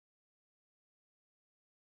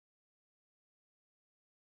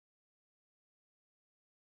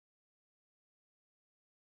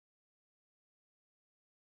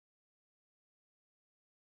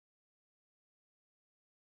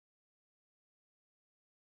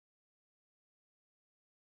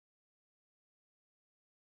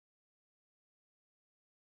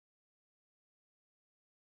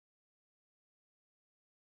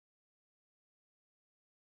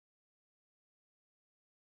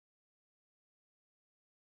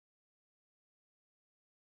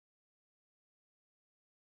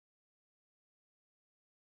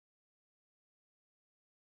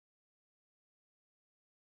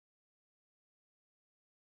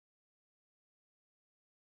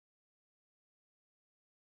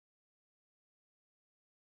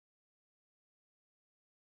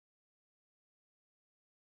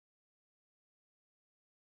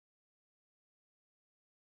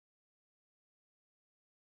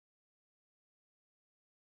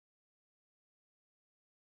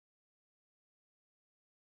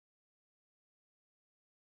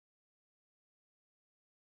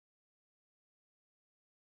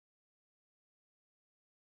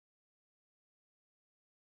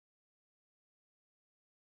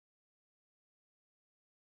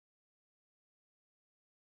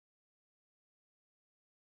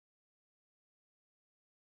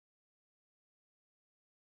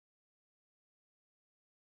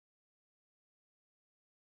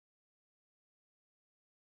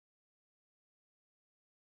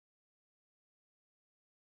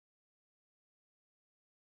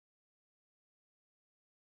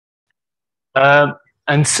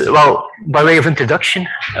And well, by way of introduction,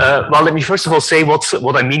 well, let me first of all say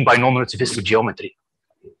what I mean by non-relativistic geometry.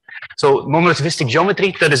 So non-relativistic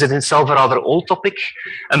geometry, that is in itself a rather old topic.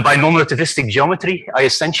 And by non-relativistic geometry, I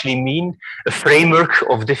essentially mean a framework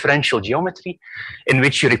of differential geometry in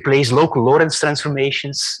which you replace local Lorentz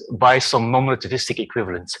transformations by some non-relativistic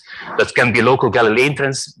equivalent. That can be local Galilean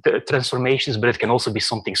transformations, but it can also be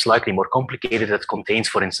something slightly more complicated that contains,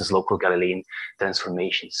 for instance, local Galilean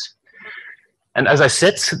transformations. And as I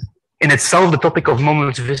said, in itself, the topic of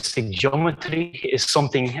non-relativistic geometry is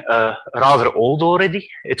something rather old already.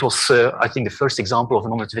 It was, I think, the first example of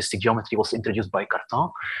non-relativistic geometry was introduced by Cartan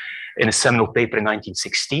in a seminal paper in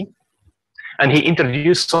 1916. And he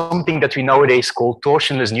introduced something that we nowadays call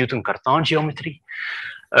torsionless Newton-Cartan geometry.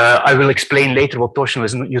 I will explain later what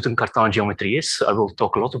torsionless Newton-Cartan geometry is. I will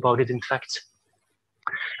talk a lot about it, in fact.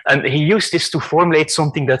 And he used this to formulate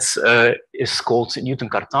something that is called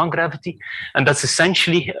Newton-Cartan gravity, and that's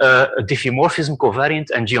essentially a diffeomorphism covariant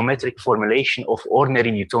and geometric formulation of ordinary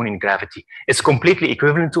Newtonian gravity. It's completely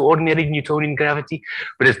equivalent to ordinary Newtonian gravity,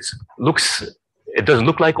 but it doesn't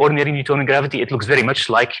look like ordinary Newtonian gravity. It looks very much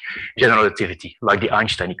like general relativity, like the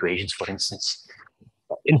Einstein equations, for instance.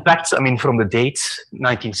 In fact, I mean, from the date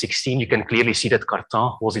 1916, you can clearly see that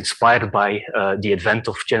Cartan was inspired by the advent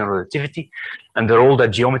of general relativity and the role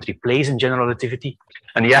that geometry plays in general relativity.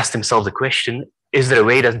 And he asked himself the question, is there a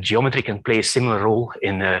way that geometry can play a similar role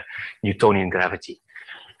in Newtonian gravity?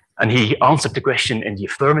 And he answered the question in the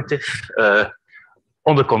affirmative,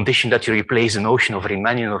 on the condition that you replace the notion of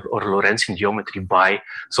Riemannian or Lorentzian geometry by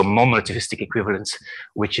some non-relativistic equivalent,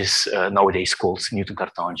 which is nowadays called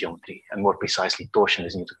Newton-Cartan geometry, and more precisely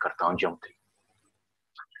torsionless Newton-Cartan geometry.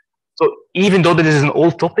 So even though this is an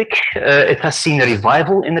old topic, it has seen a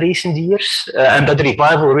revival in recent years, and that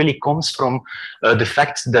revival really comes from the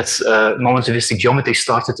fact that non-relativistic geometry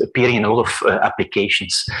started appearing in a lot of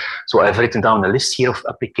applications. So I've written down a list here of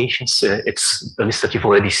applications. It's a list that you've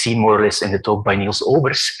already seen more or less in the talk by Niels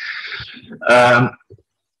Obers.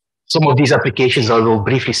 Some of these applications I will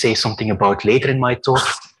briefly say something about later in my talk.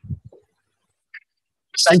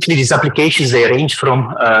 Essentially, these applications, they range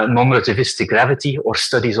from non-relativistic gravity or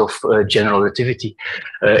studies of general relativity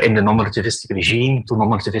in the non-relativistic regime to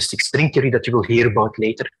non-relativistic string theory that you will hear about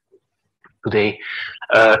later today,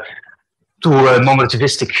 to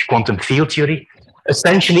non-relativistic quantum field theory.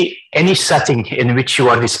 Essentially, any setting in which you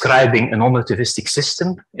are describing a non-relativistic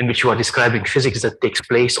system, in which you are describing physics that takes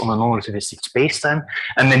place on a non-relativistic spacetime,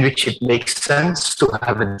 and in which it makes sense to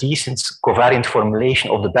have a decent covariant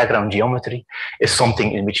formulation of the background geometry, is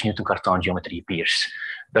something in which Newton-Cartan geometry appears.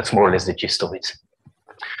 That's more or less the gist of it.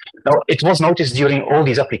 Now, it was noticed during all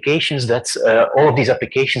these applications that all of these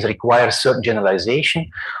applications require certain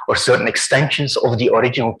generalization or certain extensions of the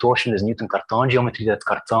original torsionless Newton-Cartan geometry that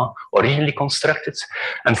Cartan originally constructed.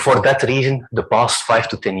 And for that reason, the past 5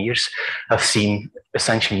 to 10 years have seen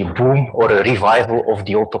essentially a boom or a revival of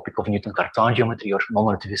the old topic of Newton-Cartan geometry or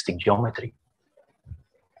non-relativistic geometry.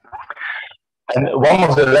 And one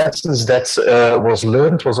of the lessons that was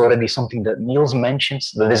learned was already something that Niels mentioned,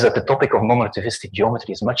 that is that the topic of non-relativistic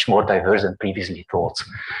geometry is much more diverse than previously thought.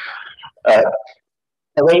 In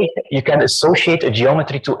a way, you can associate a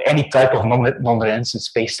geometry to any type of non-Lorentzian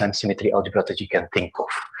space-time symmetry algebra that you can think of.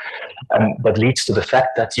 And that leads to the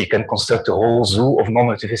fact that you can construct a whole zoo of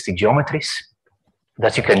non-relativistic geometries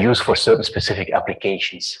that you can use for certain specific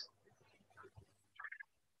applications.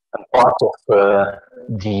 And part of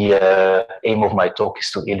the aim of my talk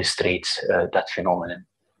is to illustrate that phenomenon.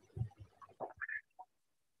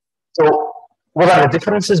 So, what are the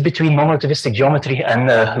differences between non-relativistic geometry and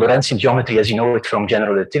Lorentzian geometry as you know it from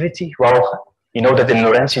general relativity? Well, you know that in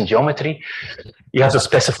Lorentzian geometry, you have to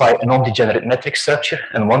specify a non-degenerate metric structure,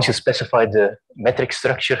 and once you specify the metric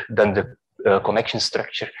structure, then the connection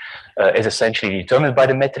structure is essentially determined by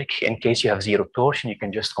the metric. In case you have zero torsion, you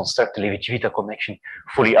can just construct the Levi-Civita connection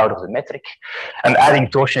fully out of the metric. And adding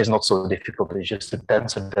torsion is not so difficult. It's just a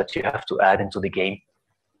tensor that you have to add into the game.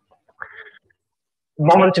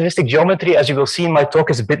 Non-relativistic geometry, as you will see in my talk,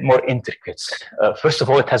 is a bit more intricate. First of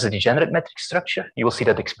all, it has a degenerate metric structure. You will see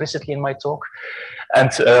that explicitly in my talk. And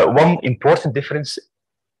one important difference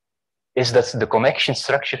is that the connection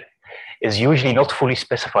structure is usually not fully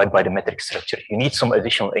specified by the metric structure. You need some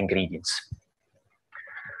additional ingredients.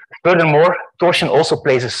 Furthermore, torsion also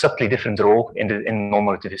plays a subtly different role in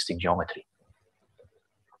non-relativistic geometry.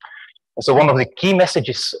 So one of the key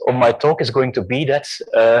messages of my talk is going to be that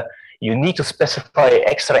you need to specify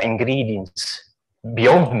extra ingredients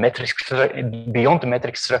beyond the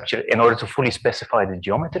metric structure in order to fully specify the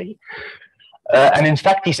geometry. And in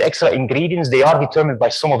fact, these extra ingredients, they are determined by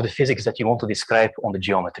some of the physics that you want to describe on the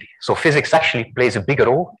geometry. So physics actually plays a bigger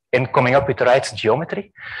role in coming up with the right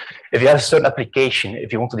geometry. If you have a certain application,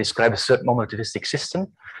 if you want to describe a certain non-relativistic system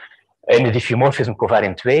in a diffeomorphism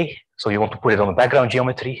covariant way, so you want to put it on a background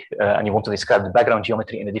geometry, and you want to describe the background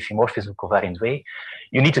geometry in a diffeomorphism covariant way,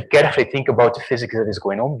 you need to carefully think about the physics that is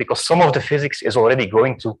going on, because some of the physics is already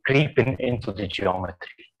going to creep into the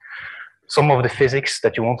geometry. Some of the physics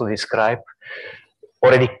that you want to describe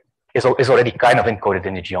is already kind of encoded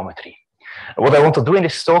in the geometry. What I want to do in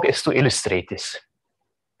this talk is to illustrate this.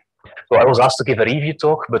 So I was asked to give a review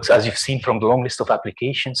talk, but as you've seen from the long list of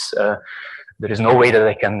applications, there is no way that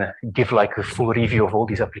I can give like a full review of all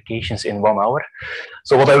these applications in 1 hour.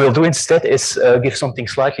 So what I will do instead is give something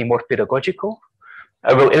slightly more pedagogical.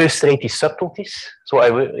 I will illustrate these subtleties. So I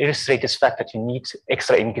will illustrate this fact that you need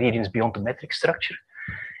extra ingredients beyond the metric structure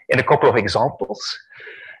in a couple of examples.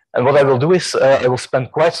 And what I will do is I will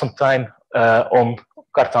spend quite some time on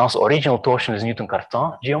Cartan's original torsionless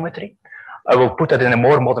Newton-Cartan geometry. I will put that in a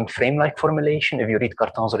more modern frame-like formulation. If you read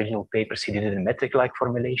Cartan's original papers, he did it in metric-like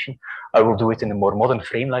formulation. I will do it in a more modern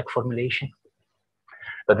frame-like formulation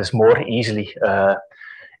that is more easily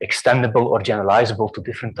extendable or generalizable to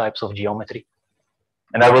different types of geometry.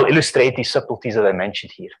 And I will illustrate these subtleties that I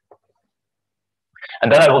mentioned here.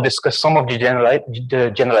 And then I will discuss some of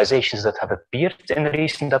the generalizations that have appeared in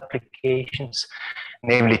recent applications,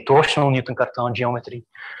 namely torsional Newton-Cartan geometry,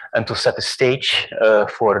 and to set the stage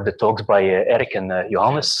for the talks by Eric and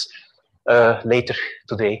Johannes later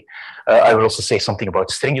today. I will also say something about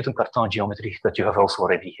string Newton-Cartan geometry that you have also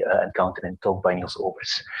already encountered in the talk by Niels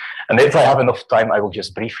Obers. And if I have enough time, I will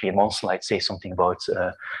just briefly in one slide say something about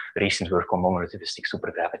recent work on non-relativistic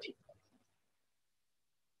supergravity.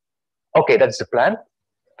 Okay, that's the plan.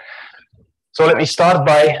 So let me start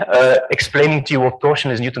by explaining to you what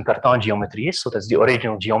torsionless Newton-Cartan geometry is. So that's the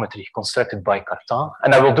original geometry constructed by Cartan.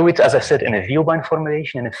 And I will do it, as I said, in a Vielbein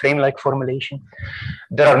formulation, in a frame-like formulation.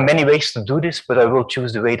 There are many ways to do this, but I will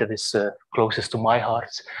choose the way that is closest to my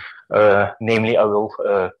heart. Namely, I will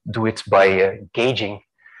do it by gauging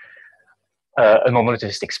a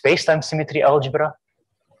non-relativistic space-time symmetry algebra.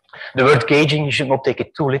 The word gauging, you should not take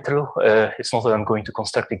it too literal. It's not that I'm going to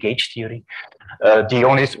construct a gauge theory.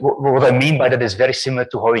 What I mean by that is very similar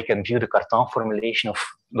to how we can view the Cartan formulation of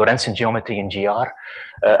Lorentzian geometry in GR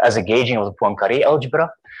as a gauging of the Poincaré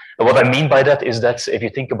algebra. And what I mean by that is that if you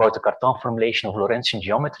think about the Cartan formulation of Lorentzian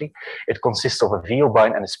geometry, it consists of a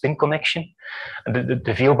Vielbein and a spin connection. And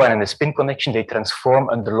the Vielbein and the spin connection, they transform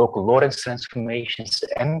under local Lorentz transformations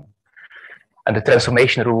M. And the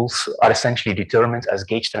transformation rules are essentially determined as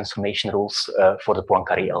gauge transformation rules for the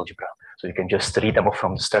Poincaré algebra. So you can just read them off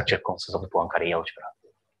from the structure constants of the Poincaré algebra.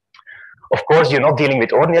 Of course, you're not dealing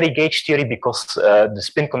with ordinary gauge theory because the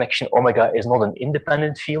spin connection omega is not an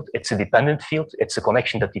independent field, it's a dependent field. It's a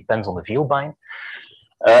connection that depends on the Vielbein.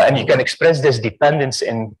 And you can express this dependence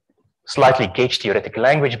in slightly gauge theoretic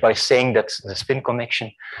language by saying that the spin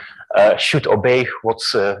connection should obey what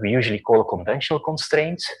we usually call a conventional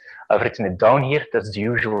constraint. I've written it down here. That's the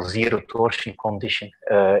usual zero torsion condition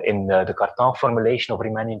in the Cartan formulation of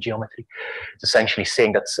Riemannian geometry. It's essentially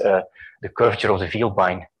saying that the curvature of the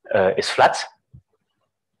Vielbein is flat,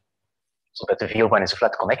 so that the Vielbein is a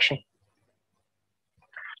flat connection.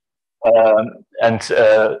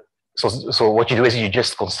 So what you do is you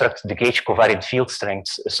just construct the gauge covariant field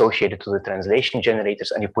strengths associated to the translation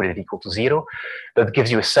generators and you put it equal to 0. That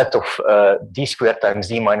gives you a set of d squared times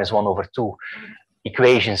d minus 1 over 2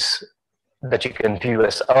 equations that you can view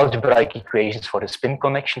as algebraic equations for the spin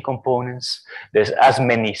connection components. There's as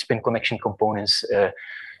many spin connection components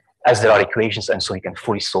as there are equations, and so you can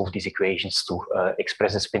fully solve these equations to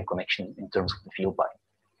express the spin connection in terms of the Vielbein.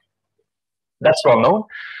 That's well known.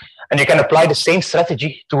 And you can apply the same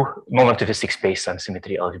strategy to non-relativistic space-time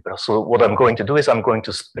symmetry algebra. So what I'm going to do is I'm going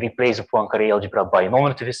to replace the Poincaré algebra by a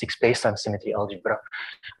non-relativistic space-time symmetry algebra.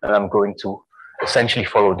 And I'm going to essentially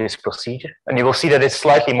follow this procedure. And you will see that it's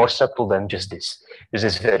slightly more subtle than just this. This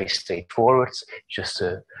is very straightforward, just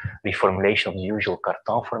a reformulation of the usual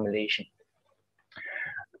Cartan formulation.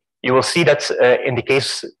 You will see that in the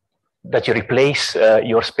case that you replace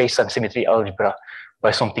your space-time symmetry algebra by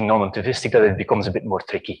something non-relativistic, that it becomes a bit more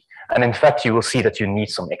tricky. And in fact, you will see that you need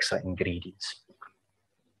some extra ingredients.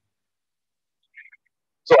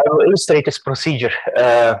 So I will illustrate this procedure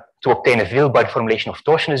to obtain a Vielbein formulation of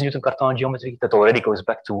torsionless Newton-Cartan geometry that already goes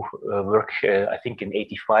back to work, I think in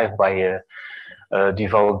 '85 by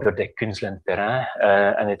Duval, Burdek, Kunzel, and Perrin,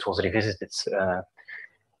 and it was revisited,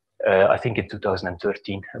 I think in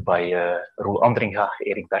 2013 by Roel Andringa,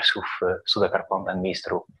 Erik Bershoef, Suda Karpant, and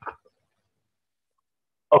Meestro.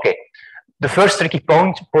 Okay, The first tricky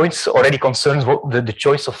points already concerns the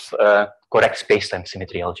choice of correct spacetime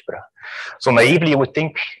symmetry algebra. So naively, you would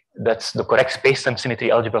think that the correct spacetime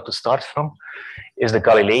symmetry algebra to start from is the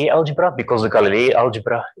Galilei algebra, because the Galilei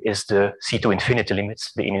algebra is the C to infinity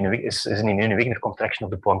limits, is an Inouye-Wigner contraction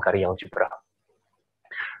of the Poincaré algebra.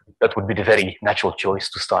 That would be the very natural choice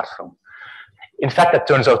to start from. In fact, that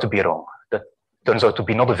turns out to be wrong. That turns out to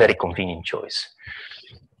be not a very convenient choice.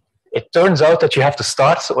 It turns out that you have to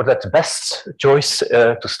start, or that the best choice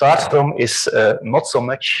to start from is not so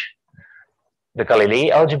much the Galilei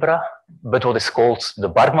algebra, but what is called the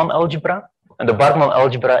Bargmann algebra. And the Bargmann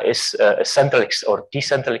algebra is a central or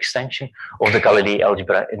decentral extension of the Galilei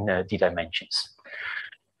algebra in d dimensions.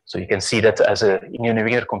 So you can see that as a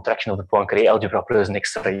Inouye-Wigner contraction of the Poincaré algebra plus an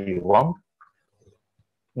extra U1.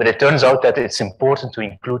 But it turns out that it's important to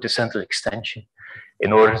include the central extension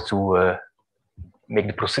in order to make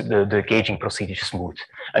the gauging procedure smooth.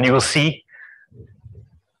 And you will see,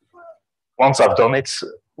 once I've done it,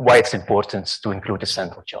 why it's important to include the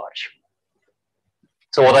central charge.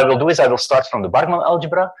 So what I will do is I will start from the Bargmann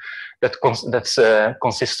algebra that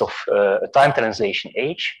consists of a time translation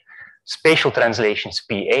H, spatial translations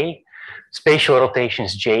PA, spatial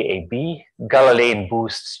rotations JAB, Galilean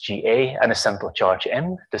boosts GA, and a central charge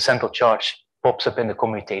M. The central charge pops up in the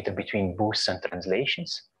commutator between boosts and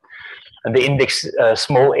translations. And the index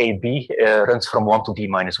small ab runs from 1 to d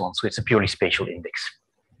minus 1, so it's a purely spatial index.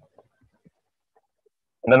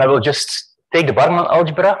 And then I will just take the Bargmann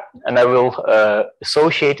algebra and I will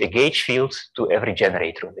associate a gauge field to every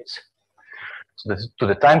generator of this. So to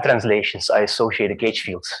the time translations, I associate a gauge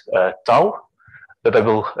field tau, that I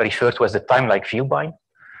will refer to as the time-like vielbein.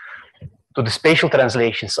 To the spatial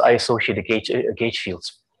translations, I associate a gauge field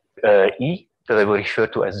E, that I will refer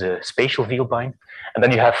to as the spatial vielbein. And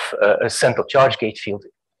then you have a central charge gauge field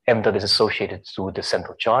M that is associated to the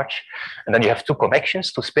central charge. And then you have two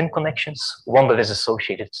connections, two spin connections, one that is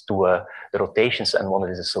associated to the rotations and one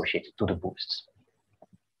that is associated to the boosts.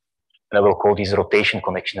 And I will call these rotation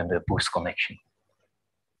connection and the boost connection.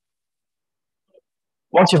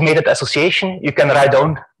 Once you've made that association, you can write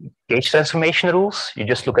down gauge transformation rules. You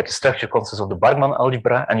just look at the structure constants of the Bargmann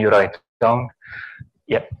algebra and you write down,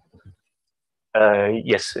 yeah,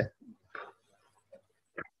 yes.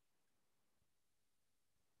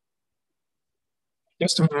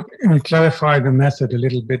 Just to clarify the method a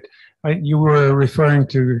little bit, you were referring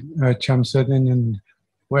to Chamsuddin and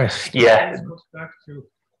West. Yeah. This goes back to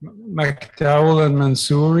McDowell and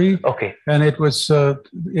Mansouri. Okay. And it was,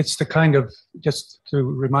 it's the kind of, just to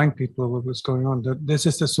remind people what was going on, that this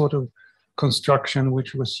is the sort of construction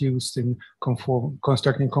which was used in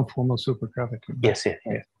constructing conformal supergravity. Yes, yeah,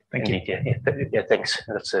 yeah. Yeah. Thank Indeed, you. Yeah, thanks.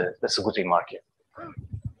 That's a good remark. Yeah.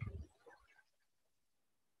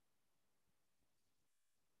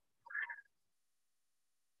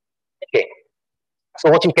 Okay, so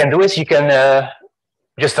what you can do is you can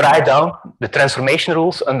just write down the transformation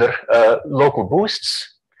rules under local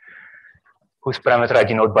boosts, whose parameter I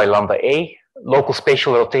denote by lambda A, local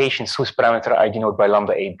spatial rotations, whose parameter I denote by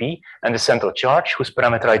lambda AB, and the central charge, whose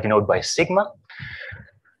parameter I denote by sigma,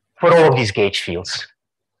 for all of these gauge fields.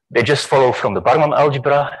 They just follow from the Bargmann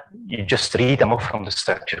algebra. You just read them off from the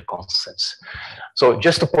structure constants. So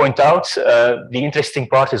just to point out, the interesting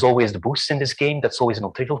part is always the boosts in this game. That's always a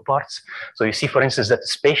non-trivial part. So you see, for instance, that the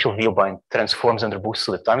spatial vielbein transforms under boosts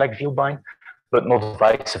to the time-like vielbein, but not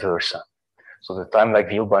vice versa. So the time-like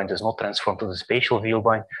vielbein does not transform to the spatial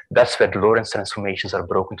vielbein. That's where the Lorentz transformations are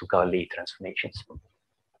broken to Galilei transformations.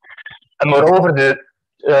 And moreover,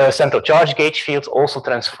 the central charge gauge field also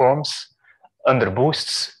transforms under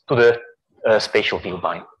boosts to the spatial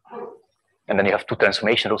vielbein. And then you have two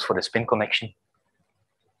transformation rules for the spin connection.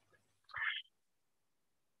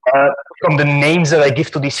 From the names that I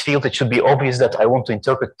give to this field, it should be obvious that I want to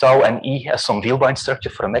interpret tau and E as some vielbein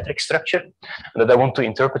structure for a metric structure, and that I want to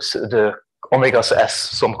interpret the omegas as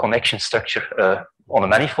some connection structure on a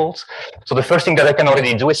manifold. So the first thing that I can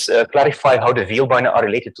already do is clarify how the vielbein are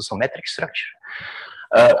related to some metric structure.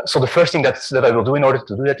 So the first thing that I will do in order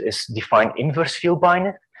to do that is define inverse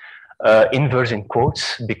vielbein, inverse in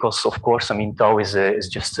quotes, because of course, I mean, tau is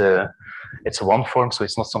just it's a one form, so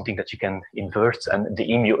it's not something that you can invert. And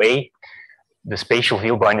the E mu A, the spatial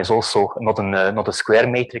vielbein, is also not a square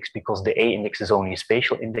matrix, because the A index is only a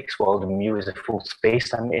spatial index, while the mu is a full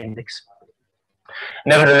spacetime index.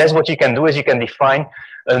 Nevertheless, what you can do is you can define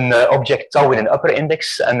an object tau with an upper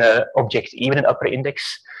index and an object E with an upper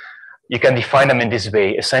index. you can define them in this way.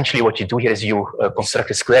 Essentially, what you do here is you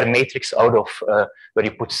construct a square matrix out of where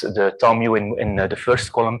you put the tau mu in the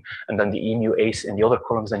first column and then the e mu a's in the other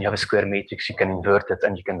columns. Then you have a square matrix. You can invert it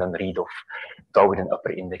and you can then read off tau with an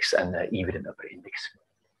upper index and e with an upper index.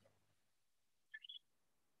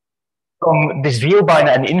 From this Vielbeine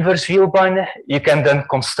and inverse Vielbeine, you can then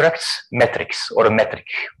construct metrics or a metric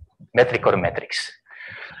or a matrix.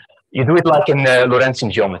 You do it like in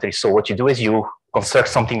Lorentzian geometry. So what you do is you construct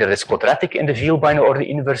something that is quadratic in the Vielbeine or the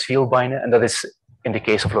inverse Vielbeine, and that is, in the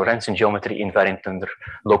case of Lorentzian geometry, invariant under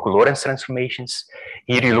local Lorentz transformations.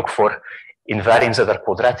 Here you look for invariants that are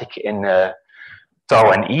quadratic in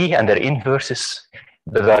tau and e, and their inverses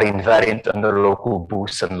that are invariant under local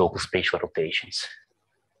boosts and local spatial rotations.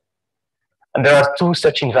 And there are two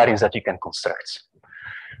such invariants that you can construct.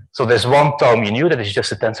 So there's one tau mu nu that is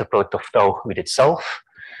just a tensor product of tau with itself.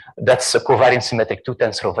 That's a covariant symmetric 2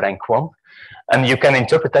 tensor of rank 1. And you can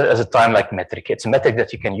interpret that as a time-like metric. It's a metric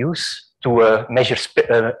that you can use to measure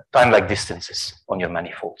time-like distances on your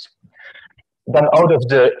manifolds. Then out of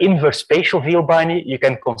the inverse spatial Vielbeine, you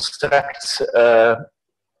can construct a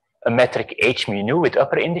metric h mu nu with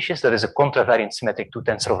upper indices. That is a contravariant symmetric 2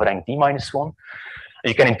 tensor of rank d minus 1.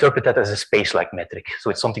 You can interpret that as a space-like metric. So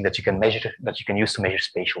it's something that you can measure, that you can use to measure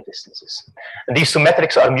spatial distances. And these two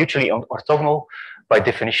metrics are mutually orthogonal by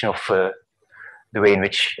definition of the way in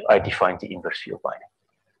which I defined the inverse Vielbeine.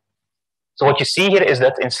 So what you see here is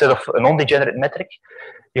that instead of a non-degenerate metric,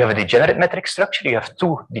 you have a degenerate metric structure. You have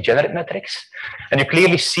two degenerate metrics. And you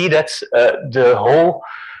clearly see that the whole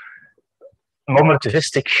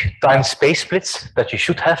non-relativistic time-space splits that you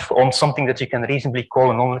should have on something that you can reasonably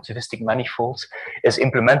call a non-relativistic manifold is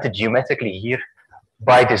implemented geometrically here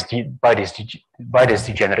by this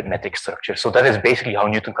degenerate metric structure. So that is basically how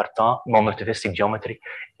Newton-Cartan non-relativistic geometry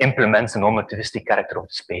implements the non-relativistic character of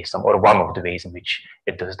the space-time, or one of the ways in which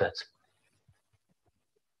it does that.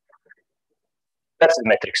 That's the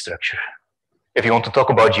metric structure. If you want to talk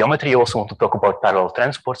about geometry, you also want to talk about parallel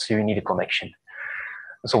transports, so you need a connection.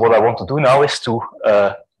 So what I want to do now is to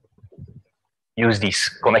use these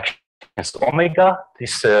connections omega,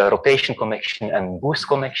 this rotation connection and boost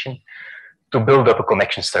connection, to build up a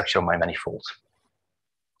connection structure of my manifold.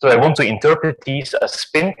 So I want to interpret these as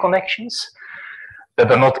spin connections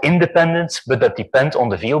that are not independent, but that depend on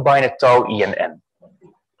the Vielbeine tau, e, and m.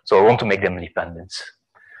 So I want to make them independent.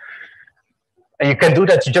 And you can do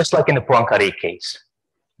that just like in the Poincaré case.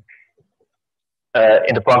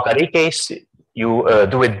 In the Poincaré case, you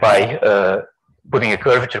do it by putting a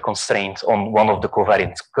curvature constraint on one of the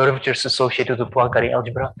covariant curvatures associated with the Poincaré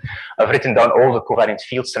algebra. I've written down all the covariant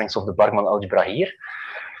field strengths of the Bargmann algebra here.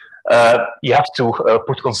 You have to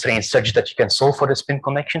put constraints such that you can solve for the spin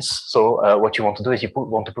connections. So what you want to do is you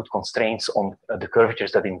want to put constraints on the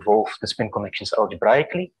curvatures that involve the spin connections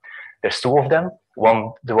algebraically. There's two of them.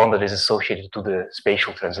 The one that is associated to the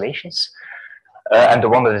spatial translations, and the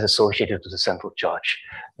one that is associated to the central charge.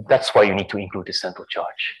 That's why you need to include the central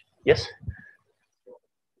charge. Yes?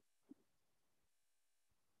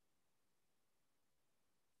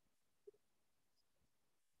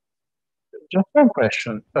 Just one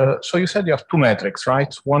question. So you said you have two metrics,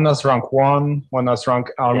 right? One has rank 1, one has rank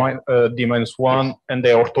d minus 1, yes, and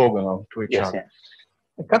they're orthogonal to each other.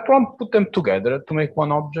 Yes. Can't one put them together to make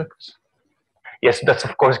one object? Yes, that's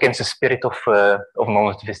of course against the spirit of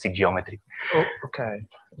non-relativistic geometry. Oh, okay,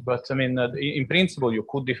 but I mean, in principle, you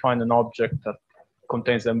could define an object that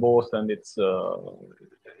contains them both, and it's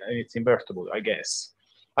invertible, I guess.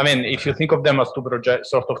 I mean, if you think of them as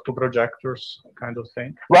sort of two projectors, kind of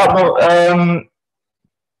thing. Well, no,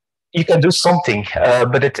 you can do something,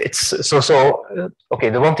 but it's okay.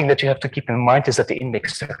 The one thing that you have to keep in mind is that the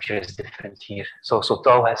index structure is different here. So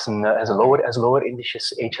tau has lower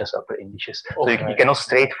indices, h has upper indices. Okay. So you cannot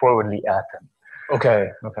straightforwardly add them.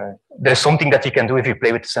 Okay. Okay. There's something that you can do if you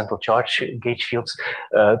play with the central charge gauge fields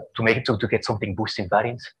to make it to get something boost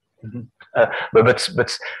invariant. Mm-hmm.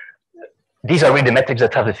 But these are really the metrics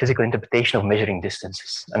that have the physical interpretation of measuring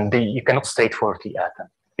distances, and you cannot straightforwardly add them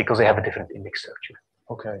because they have a different index structure.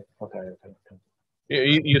 Okay.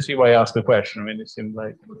 You see why I asked the question. I mean, it seemed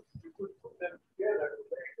like.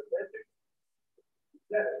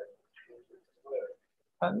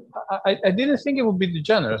 And I didn't think it would be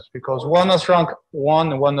degenerate because one has rank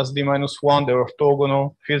 1 and one has d minus 1. They're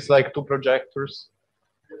orthogonal. Feels like two projectors.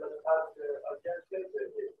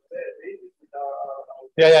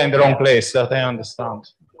 Yeah, in the wrong place. That I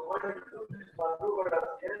understand.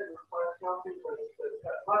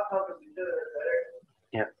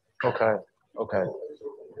 Yeah. Okay.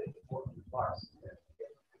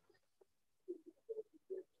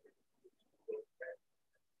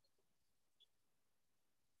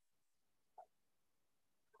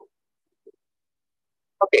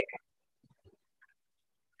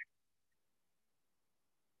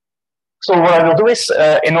 So what I will do is,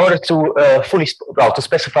 in order to to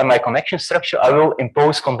specify my connection structure, I will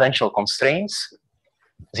impose conventional constraints,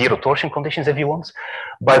 zero torsion conditions if you want,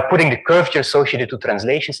 by putting the curvature associated to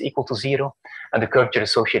translations equal to 0 and the curvature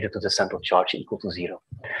associated to the central charge equal to 0.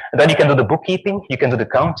 And then you can do the bookkeeping, you can do the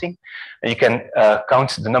counting, and you can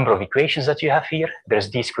count the number of equations that you have here. There's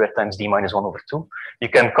d squared times d minus 1 over 2. You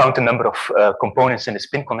can count the number of components in the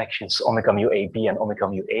spin connections, omega mu a b and omega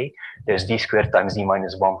mu a. There's d squared times d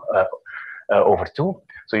minus 1 over 2.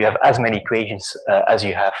 So you have as many equations as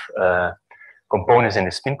you have components in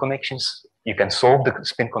the spin connections. You can solve the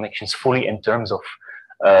spin connections fully in terms of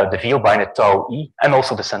the field by tau e and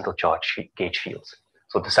also the central charge gauge field.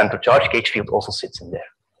 So the central charge gauge field also sits in there.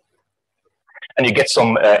 And you get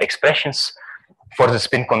some expressions for the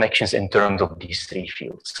spin connections in terms of these three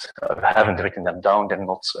fields. I haven't written them down, they're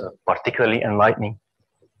not particularly enlightening.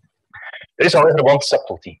 There is, however, one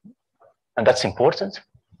subtlety, and that's important.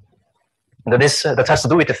 That has to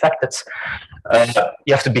do with the fact that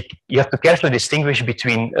you have to carefully distinguish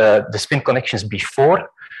between the spin connections before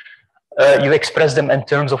you express them in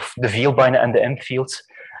terms of the Vielbeine and the M fields,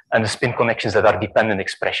 and the spin connections that are dependent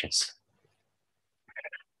expressions.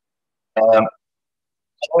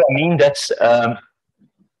 So I mean that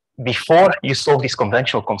before you solve these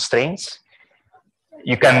conventional constraints,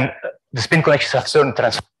 the spin connections have certain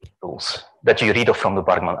transformation rules that you read off from the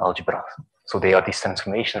Bargmann algebra. So they are these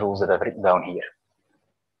transformation rules that I've written down here.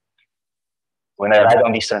 When I write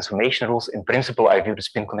down these transformation rules, in principle, I view the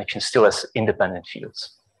spin connections still as independent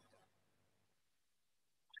fields.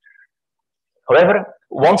 However,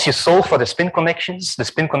 once you solve for the spin connections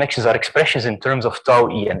are expressions in terms of tau,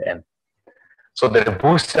 E, and M. So the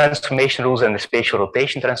boost transformation rules and the spatial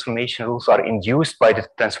rotation transformation rules are induced by the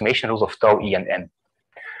transformation rules of tau, E, and M.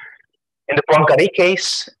 In the Poincaré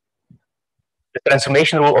case, the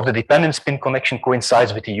transformation rule of the dependent spin connection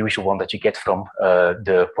coincides with the usual one that you get from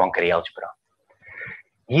the Poincaré algebra.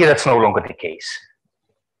 Here, that's no longer the case.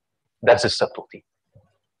 That's a subtlety.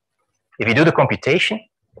 If you do the computation,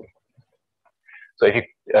 so if you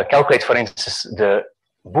calculate, for instance, the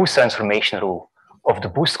boost transformation rule of the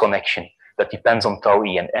boost connection that depends on tau,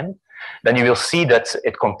 E, and M, then you will see that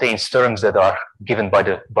it contains terms that are given by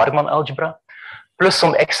the Bargmann algebra, plus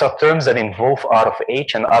some extra terms that involve R of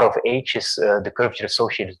H, and R of H is the curvature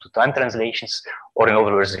associated to time translations, or in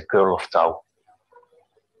other words, the curl of tau.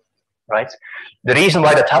 Right? The reason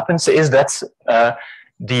why that happens is that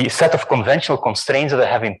the set of conventional constraints that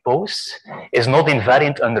I have imposed is not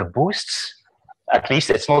invariant under boosts. At least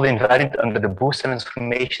it's not invariant under the boost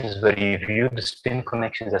transformations where you view the spin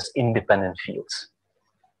connections as independent fields.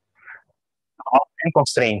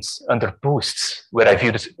 Constraints under boosts, where I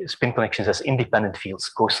view the spin connections as independent fields,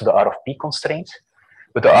 goes to the R of P constraint,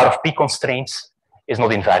 but the R of P constraints is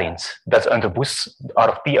not invariant. That's under boost, R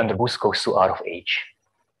of P under boost goes to R of H,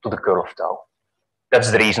 to the curl of tau.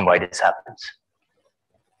 That's the reason why this happens.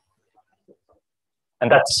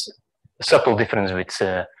 And that's a subtle difference with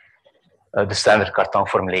the standard Cartan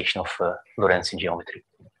formulation of Lorentzian geometry.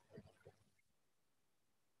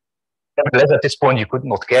 Nevertheless, at this point, you could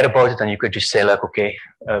not care about it, and you could just say, like, okay,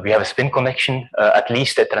 we have a spin connection. At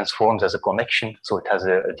least it transforms as a connection, so it has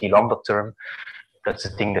a d lambda term. That's the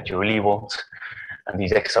thing that you really want. And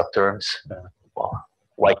these extra terms, well,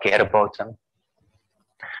 why care about them?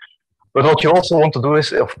 But what you also want to do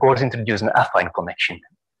is, of course, introduce an affine connection.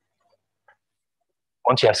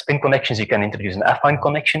 Once you have spin connections, you can introduce an affine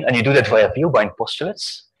connection, and you do that via Vielbein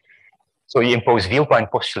postulates. So you impose Vielbein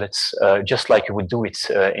postulates just like you would do it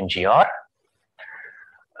in GR.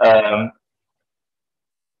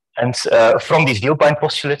 From these Vielbein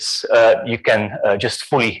postulates, you can just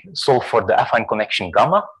fully solve for the affine connection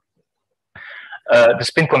gamma. The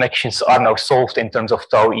spin connections are now solved in terms of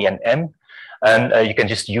tau, E, and M. And you can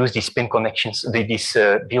just use these spin connections, these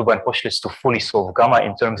Vielbein postulates to fully solve gamma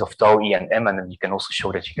in terms of tau, E, and M. And then you can also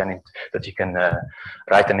show that you can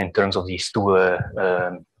write them in terms of these two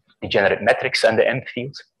degenerate metrics and the M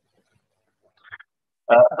field.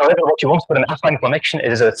 However, what you want for an affine connection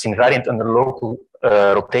is that it's invariant under local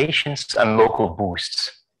rotations and local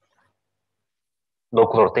boosts.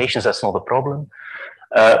 Local rotations, that's not a problem.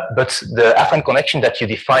 But the affine connection that you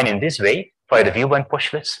define in this way, via the Vielbein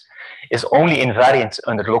postulates, is only invariant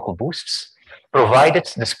under local boosts, provided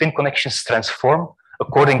the spin connections transform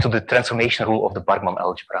according to the transformation rule of the Bargmann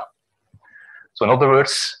algebra. So in other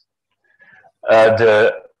words,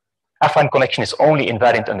 the affine connection is only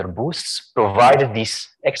invariant under boosts, provided these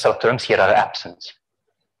extra terms here are absent.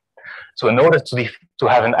 So in order to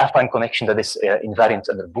have an affine connection that is invariant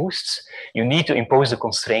under boosts, you need to impose the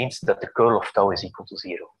constraint that the curl of tau is equal to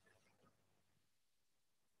 0.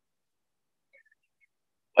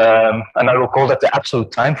 And I will call that the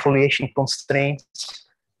absolute time foliation constraint.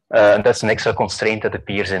 And that's an extra constraint that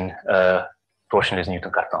appears in torsionless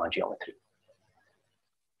Newton-Cartan geometry.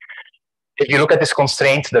 If you look at this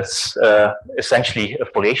constraint, that's essentially a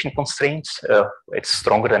foliation constraint. It's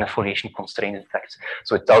stronger than a foliation constraint, in fact.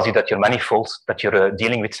 So it tells you that your manifold that you're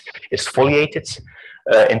dealing with is foliated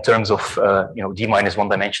in terms of d-1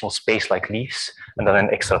 dimensional space like leaves, and then an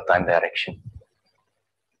extra time direction.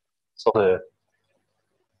 So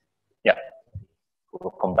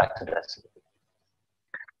we'll come back to that.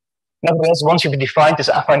 Nevertheless, once you've defined this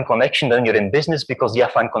affine connection, then you're in business, because the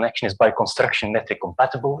affine connection is by construction metric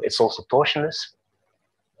compatible. It's also torsionless.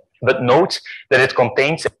 But note that it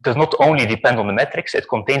does not only depend on the metrics, it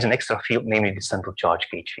contains an extra field, namely the central charge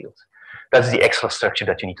gauge field. That's the extra structure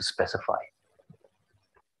that you need to specify.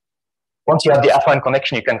 Once you have the affine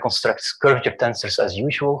connection, you can construct curvature tensors as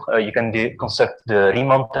usual. You can construct the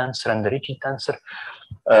Riemann tensor and the Ricci tensor.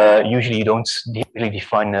 Usually you don't really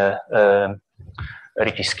define a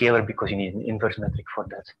Ricci scalar because you need an inverse metric for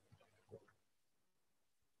that.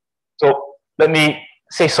 So let me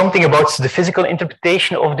say something about the physical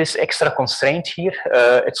interpretation of this extra constraint here.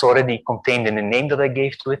 It's already contained in the name that I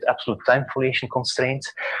gave to it, absolute time foliation constraint.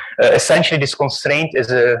 Essentially, this constraint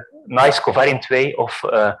is a nice covariant way of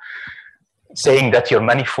saying that your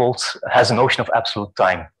manifold has a notion of absolute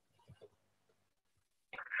time.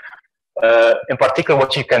 In particular,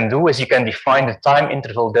 what you can do is you can define the time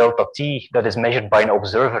interval delta t that is measured by an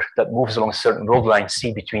observer that moves along a certain world line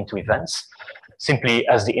c between two events, simply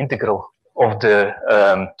as the integral of the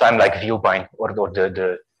time-like vielbein or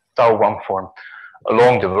the tau1 form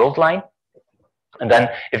along the world line. And then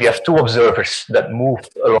if you have two observers that move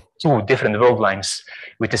along two different world lines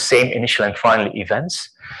with the same initial and final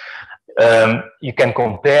events, you can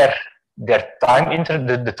compare their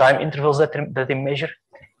the time intervals that they measure.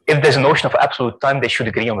 If there's a notion of absolute time, they should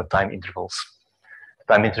agree on the time intervals.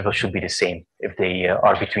 The time intervals should be the same if they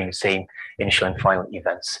are between the same initial and final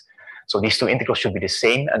events. So these two integrals should be the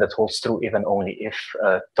same, and that holds true if and only if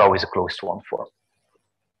tau is a closed one form.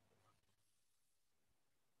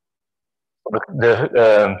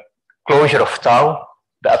 The closure of tau,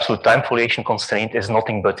 the absolute time foliation constraint, is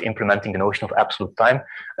nothing but implementing the notion of absolute time,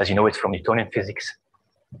 as you know it from Newtonian physics,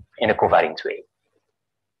 in a covariant way.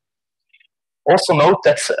 Also note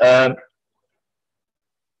that,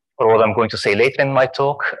 for what I'm going to say later in my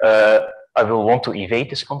talk, I will want to evade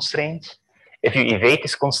this constraint. If you evade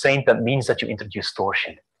this constraint, that means that you introduce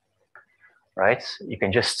torsion, right? You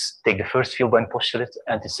can just take the first vielbein postulate,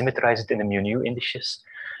 anti-symmetrize it in the mu-nu indices,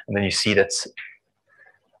 and then you see that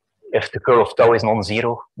if the curl of tau is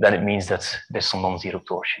non-zero, then it means that there's some non-zero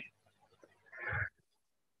torsion.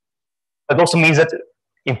 That also means that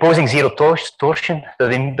imposing zero torsion,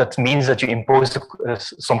 that means that you impose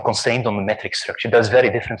some constraint on the metric structure. That's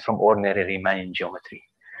very different from ordinary Riemannian geometry.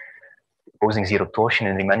 Imposing zero torsion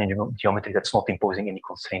in Riemannian geometry, that's not imposing any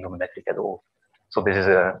constraint on the metric at all. So this is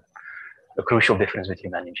a crucial difference with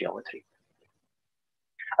Riemannian geometry.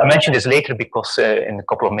 I'll mention this later because in a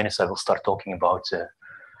couple of minutes I will start talking about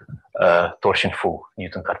torsion-full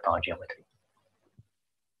Newton-Cartan geometry.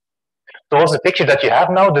 So what's the picture that you have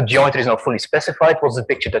now? The geometry is not fully specified. What's the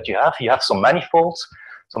picture that you have? You have some manifolds,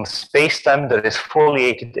 some space-time that is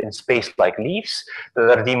foliated in space like leaves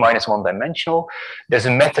that are d-1 dimensional. There's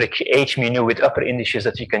a metric h mu with upper indices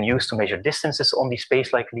that you can use to measure distances on these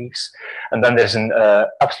space like leaves. And then there's an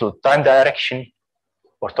absolute time direction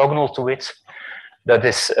orthogonal to it that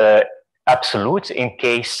is absolute in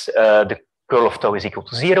case the curl of tau is equal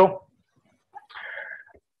to 0.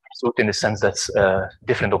 In the sense that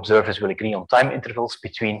different observers will agree on time intervals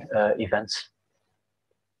between events.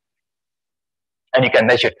 And you can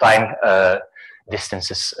measure time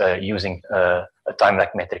distances using a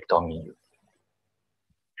time-like metric tau mu.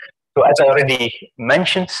 So as I already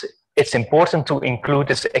mentioned, it's important to include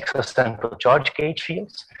this extra central charge gauge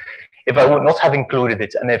fields. If I would not have included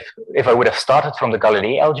it, and if I would have started from the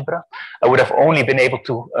Galilei algebra, I would have only been able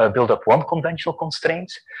to build up one conventional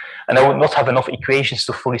constraint, and I would not have enough equations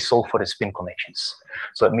to fully solve for the spin connections.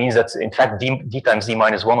 So it means that, in fact, d times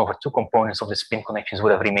d-1 over 2 components of the spin connections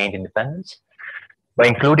would have remained independent. By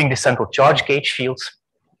including the central charge gauge fields,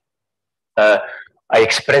 I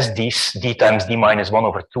express these d times d-1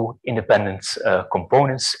 over 2 independent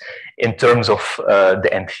components in terms of the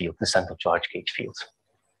end field, the central charge gauge field.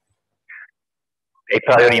 A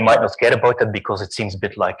priori, you might not care about that because it seems a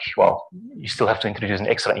bit like, well, you still have to introduce an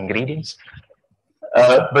extra ingredient.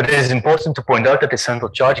 But it is important to point out that the central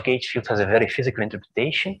charge gauge field has a very physical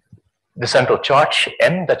interpretation. The central charge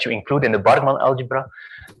M that you include in the Bargmann algebra,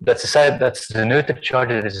 that's the neuter charge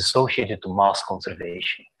that is associated to mass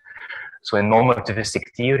conservation. So in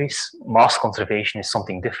non-relativistic theories, mass conservation is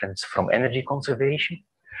something different from energy conservation.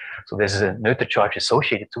 So there's a neutral charge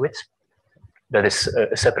associated to it that is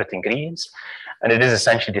a separate ingredient, and it is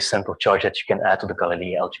essentially the central charge that you can add to the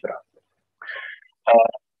Galilei algebra.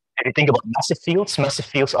 If you think about massive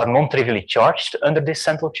fields are non-trivially charged under this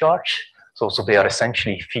central charge. So they are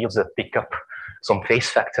essentially fields that pick up some phase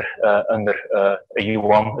factor under a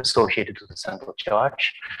U1 associated to the central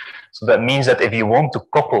charge. So that means that if you want to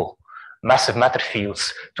couple massive matter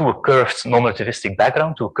fields to a curved non-relativistic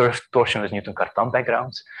background, to a curved torsionless Newton-Cartan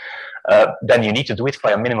background, then you need to do it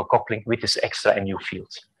by a minimal coupling with this extra mu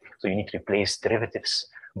field. So you need to replace derivatives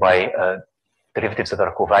by derivatives that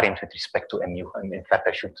are covariant with respect to mu. And in fact,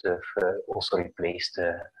 I should have also replaced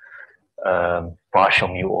partial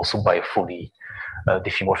mu also by a fully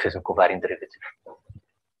diffeomorphism covariant derivative.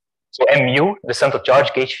 So mu, the central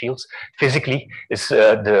charge gauge field, physically is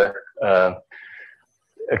a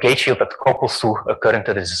gauge field that couples to a current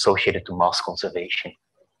that is associated to mass conservation.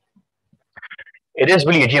 It is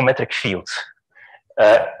really a geometric field.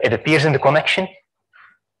 It appears in the connection,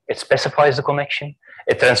 it specifies the connection,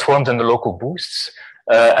 it transforms in the local boosts,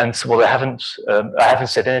 and well, I haven't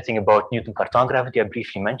said anything about Newton-Cartan gravity. I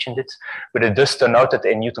briefly mentioned it, but it does turn out that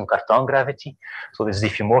in Newton-Cartan gravity, so this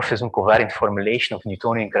diffeomorphism covariant formulation of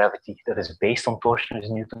Newtonian gravity that is based on torsionless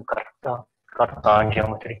Newton-Cartan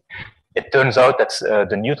geometry, it turns out that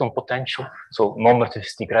the Newton potential, so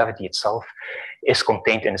non-relativistic gravity itself, is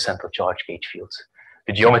contained in the central charge gauge field.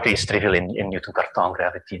 The geometry is trivial in Newton-Cartan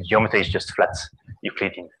gravity. The geometry is just flat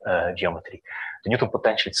Euclidean geometry. The Newton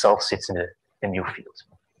potential itself sits in the mu field.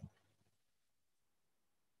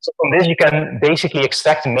 So from this, you can basically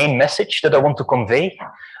extract the main message that I want to convey,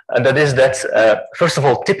 and that is that, first of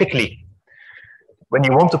all, typically, when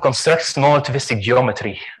you want to construct non-relativistic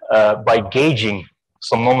geometry by gauging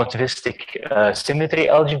some non-relativistic symmetry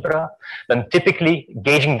algebra, then typically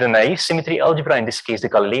gauging the naive symmetry algebra, in this case the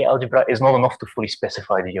Galilei algebra, is not enough to fully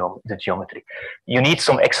specify the geometry. You need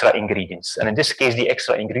some extra ingredients, and in this case the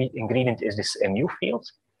extra ingredient is this mu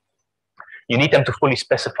field. You need them to fully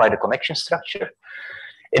specify the connection structure.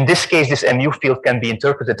 In this case, this mu field can be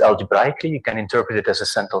interpreted algebraically. You can interpret it as a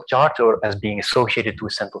central charge or as being associated to a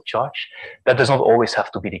central charge. That does not always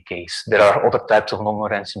have to be the case. There are other types of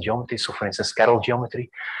non-Lorentzian geometry, so for instance, Carroll geometry,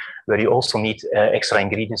 where you also need extra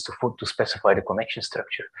ingredients to specify the connection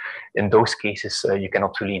structure. In those cases, you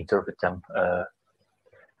cannot really interpret them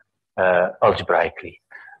algebraically.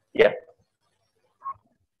 Yeah.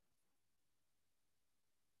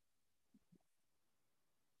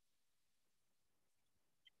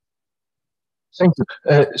 Thank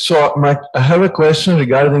you. So, Mike, I have a question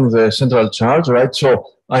regarding the central charge, right? So,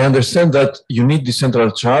 I understand that you need the central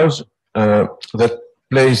charge that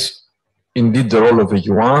plays indeed the role of a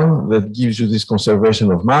U1 that gives you this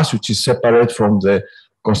conservation of mass, which is separate from the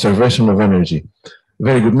conservation of energy.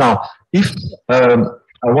 Very good. Now, if I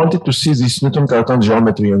wanted to see this Newton-Cartan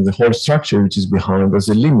geometry and the whole structure which is behind as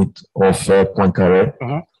a limit of Poincaré,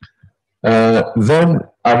 then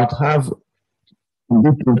I would have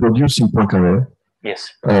introducing Poincaré,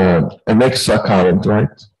 yes, an extra current, right?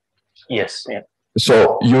 Yes. Yeah.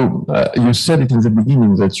 So you said it in the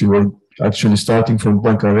beginning that you were actually starting from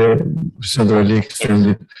Poincaré, centrally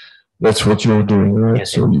extended. Yes. That's what you're doing, right?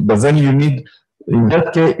 Yes, so, but then you need, in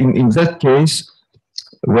that case,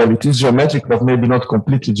 well, it is geometric, but maybe not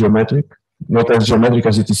completely geometric. Not as geometric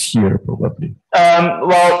as it is here, probably.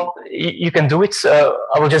 Well, you can do it.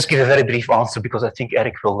 I will just give a very brief answer because I think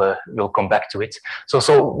Eric will come back to it.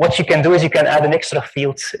 So what you can do is you can add an extra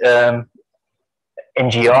field in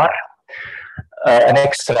GR, an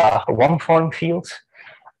extra one-form field,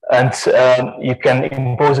 and you can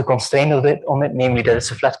impose a constraint on it, namely that it's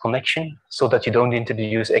a flat connection, so that you don't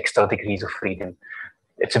introduce extra degrees of freedom.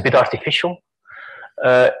 It's a bit artificial,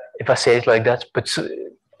 if I say it like that, but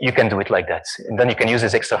you can do it like that. And then you can use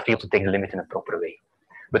this extra field to take the limit in a proper way.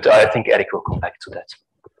 But I think Eric will come back to that.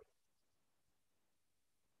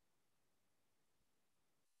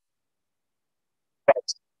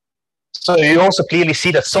 Right. So you also clearly see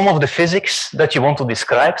that some of the physics that you want to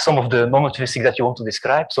describe, some of the non-relativistic that you want to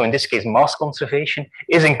describe, so in this case mass conservation,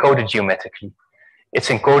 is encoded geometrically. It's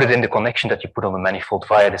encoded in the connection that you put on the manifold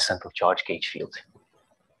via the central charge gauge field.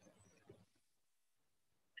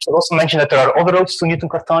 I should also mention that there are other roads to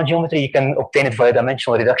Newton-Cartan geometry. You can obtain it via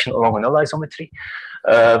dimensional reduction along a null isometry.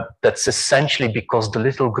 That's essentially because the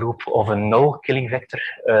little group of a null killing vector,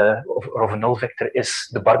 of a null vector, is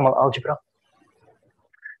the Bargmann algebra.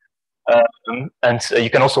 And you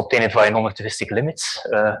can also obtain it via non-relativistic limits,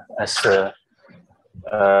 as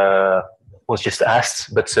was just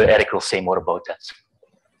asked, but Eric will say more about that.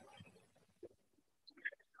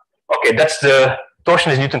 Okay, that's the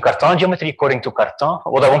torsionless Newton-Cartan geometry according to Cartan.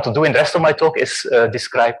 What I want to do in the rest of my talk is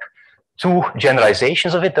describe two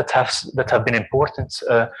generalizations of it that have been important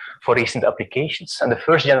for recent applications. And the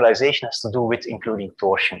first generalization has to do with including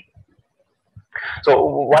torsion. So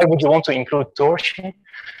why would you want to include torsion?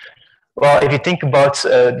 Well, if you think about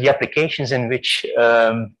the applications in which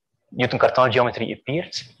Newton-Cartan geometry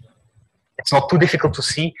appeared, it's not too difficult to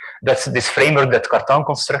see that this framework that Cartan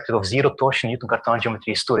constructed of zero torsion Newton-Cartan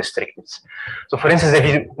geometry is too restricted. So for instance, if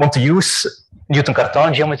you want to use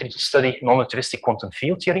Newton-Cartan geometry to study non-relativistic quantum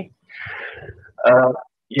field theory,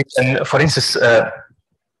 you can, for instance,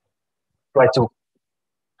 try to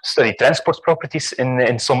study transport properties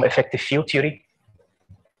in some effective field theory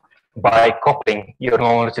by coupling your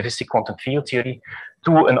non-relativistic quantum field theory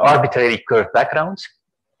to an arbitrary curved background.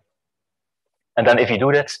 And then if you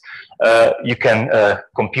do that, you can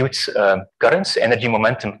compute currents, energy,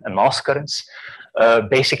 momentum, and mass currents,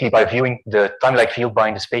 basically by viewing the time-like field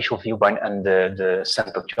bind, the spatial field bind, and the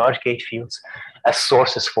central charge gauge fields as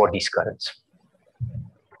sources for these currents.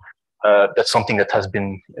 That's something that has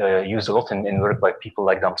been used a lot in work by people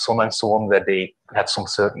like Damson and so on, where they had some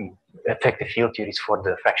certain effective field theories for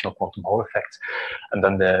the fractional quantum Hall effect, and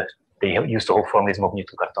then they used the whole formalism of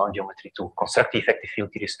Newton-Cartan geometry to construct the effective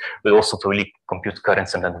field theories, but also to really compute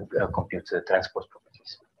currents and then compute transport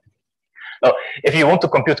properties. Now, if you want to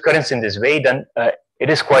compute currents in this way, then it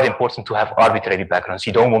is quite important to have arbitrary backgrounds.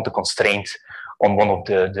 You don't want a constraint on one of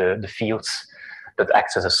the fields that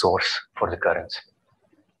acts as a source for the current.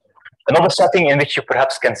 Another setting in which you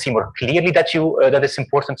perhaps can see more clearly that it's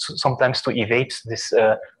important sometimes to evade this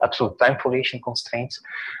absolute time foliation constraints.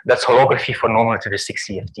 That's holography for non-relativistic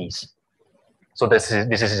CFTs. So this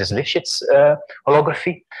is Lifshitz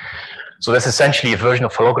holography. So that's essentially a version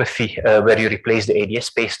of holography where you replace the ADS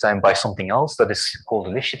spacetime by something else that is called the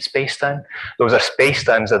Lifshitz spacetime. Those are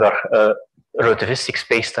spacetimes that are relativistic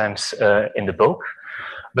spacetimes in the bulk,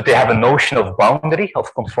 but they have a notion of boundary,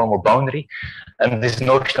 of conformal boundary. And this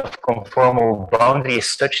notion of conformal boundary is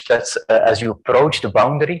such that as you approach the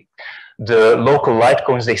boundary, the local light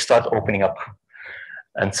cones, they start opening up.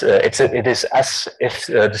 And it is as if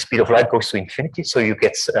the speed of light goes to infinity. So you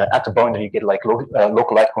get, at the boundary, you get like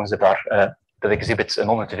local light cones that exhibit a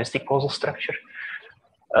non-relativistic causal structure.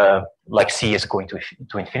 Like C is going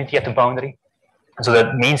to infinity at the boundary. So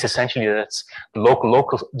that means essentially that the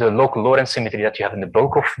local Lorentz symmetry that you have in the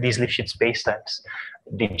bulk of these Lifshitz spacetimes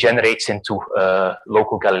degenerates into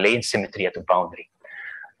local Galilean symmetry at the boundary.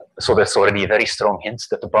 So that's already a very strong hint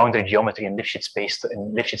that the boundary geometry in Lifshitz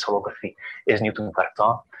holography is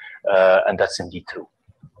Newton-Cartan, and that's indeed true.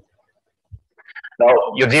 Now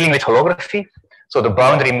you're dealing with holography, so the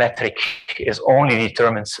boundary metric is only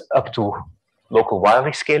determined up to local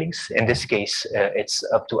Weyl scalings. In this case, it's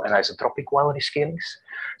up to anisotropic Weyl scalings.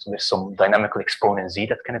 So there's some dynamical exponent Z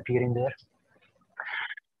that can appear in there.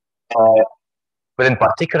 But in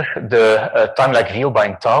particular, the time-like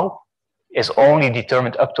Vielbein tau is only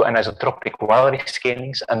determined up to anisotropic Weyl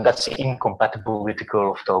scalings, and that's incompatible with the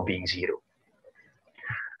curl of tau being 0.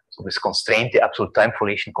 So this constraint, the absolute time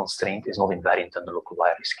foliation constraint, is not invariant under local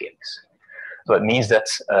Weyl scalings. So it means that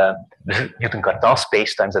the Newton-Cartan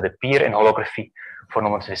spacetimes that appear in holography for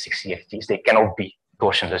non-relativistic CFTs, they cannot be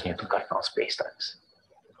torsionless Newton-Cartan spacetimes.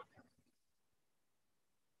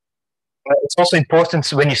 It's also important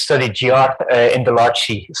when you study GR in the large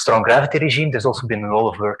C strong gravity regime. There's also been a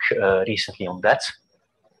lot of work recently on that.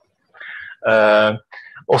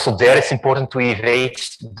 Also there, it's important to evade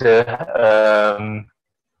the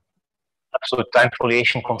absolute time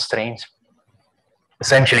foliation constraint.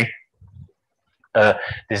 Essentially,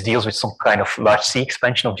 this deals with some kind of large C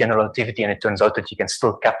expansion of general relativity, and it turns out that you can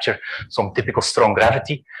still capture some typical strong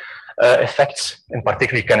gravity effects. In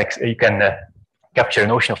particular, you can capture a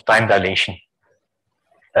notion of time dilation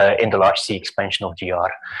in the large C expansion of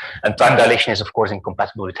GR. And time dilation is, of course,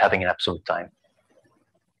 incompatible with having an absolute time.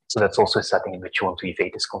 So that's also a setting in which you want to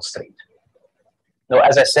evade this constraint. Now,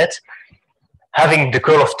 as I said, having the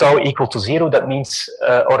curl of tau equal to 0, that means,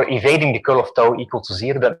 or evading the curl of tau equal to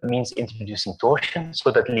 0, that means introducing torsion.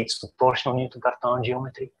 So that leads to torsional Newton-Cartan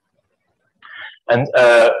geometry. And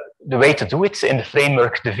the way to do it in the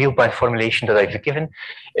framework, the Vielbein formulation that I've given,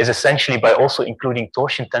 is essentially by also including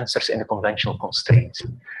torsion tensors in the conventional constraint.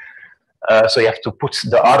 So you have to put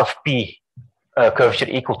the R of P curvature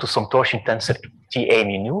equal to some torsion tensor T A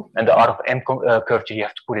mu nu, and the R of M curvature you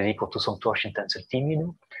have to put it equal to some torsion tensor T mu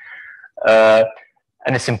nu.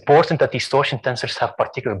 And it's important that these torsion tensors have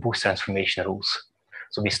particular boost transformation rules.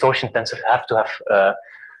 So these torsion tensors have to have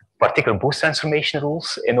particular boost transformation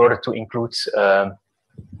rules in order to include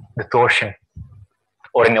the torsion,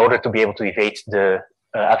 or in order to be able to evade the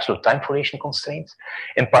absolute time foliation constraint.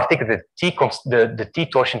 In particular, the T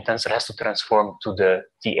torsion tensor has to transform to the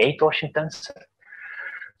TA torsion tensor.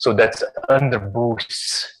 So that under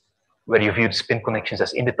boosts, where you view the spin connections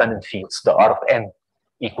as independent fields, the R of n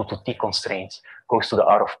equal to T constraint goes to the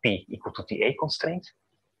R of P equal to TA constraint.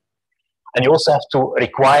 And you also have to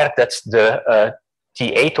require that the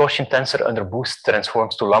TA torsion tensor under boost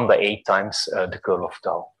transforms to lambda A times the curl of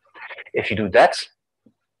tau. If you do that,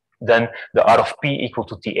 then the R of P equal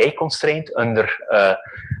to TA constraint under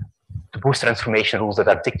the boost transformation rules that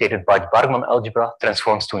are dictated by the Bargmann algebra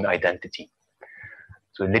transforms to an identity.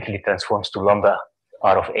 So it literally transforms to lambda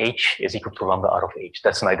R of H is equal to lambda R of H.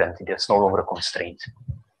 That's an identity. That's no longer a constraint.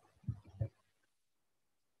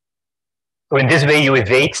 So in this way, you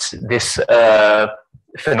evade this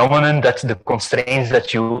phenomenon that the constraints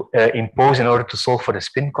that you impose in order to solve for the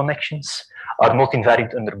spin connections are not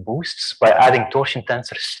invariant under boosts. By adding torsion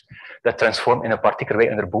tensors that transform in a particular way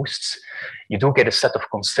under boosts, you do get a set of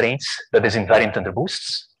constraints that is invariant under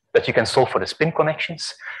boosts that you can solve for the spin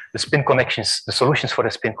connections. The spin connections, the solutions for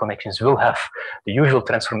the spin connections will have the usual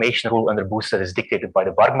transformation rule under boost that is dictated by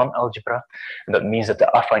the Bargmann algebra. And that means that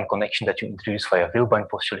the affine connection that you introduce via Wilbein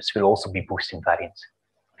postulates will also be boost invariant.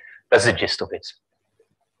 That's the gist of it.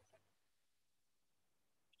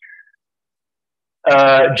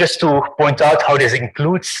 Just to point out how this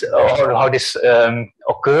includes or how this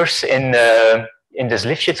occurs in this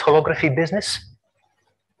Lifshitz holography business.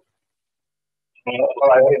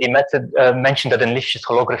 Well, I already mentioned that in Lifshitz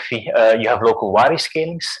holography you have local Wary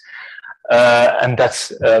scalings, and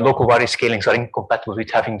that's local Wary scalings are incompatible with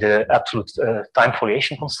having the absolute time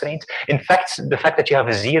foliation constraint. In fact, the fact that you have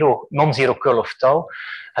a non-zero curl of tau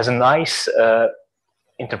has a nice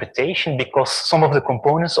interpretation, because some of the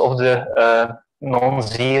components of the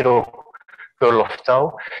non-zero curl of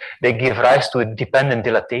tau, they give rise to a dependent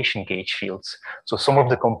dilatation gauge fields. So some of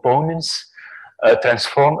the components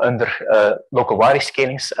transform under local Wary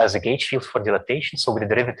scalings as a gauge field for dilatation, so with the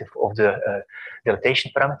derivative of the dilatation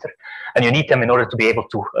parameter. And you need them in order to be able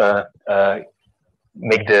to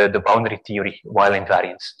make the boundary theory while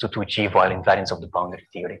invariance, to achieve while invariance of the boundary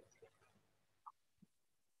theory.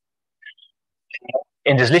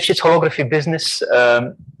 In this Lifshitz holography business,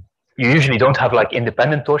 you usually don't have like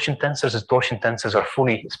independent torsion tensors. The torsion tensors are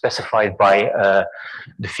fully specified by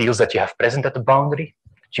the fields that you have present at the boundary,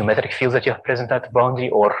 geometric fields that you have present at the boundary,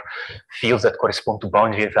 or fields that correspond to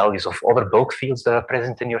boundary values of other bulk fields that are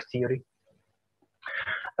present in your theory.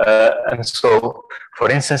 And so, for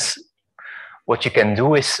instance, what you can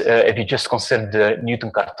do is, if you just consider the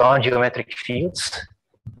Newton-Cartan geometric fields,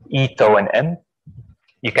 E, tau, and M,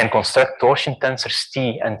 you can construct torsion tensors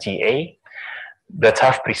T and TA that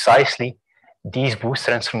have precisely these boost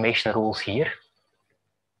transformation rules here.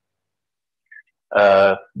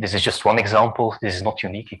 This is just one example. This is not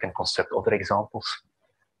unique. You can construct other examples.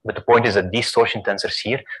 But the point is that these torsion tensors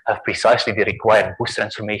here have precisely the required boost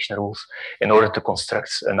transformation rules in order to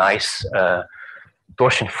construct a nice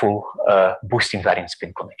torsion-full boost invariant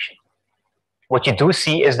spin connection. What you do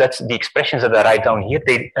see is that the expressions that I write down here,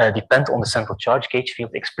 they depend on the central charge gauge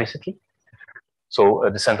field explicitly. So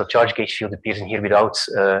the central charge gauge field appears in here without,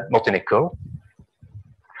 not in a curl.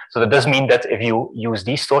 So that does mean that if you use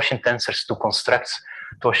these torsion tensors to construct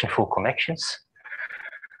torsion-full connections,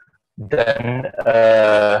 then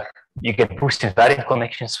you get boost invariant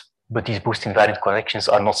connections, but these boost invariant connections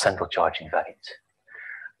are not central charge invariant.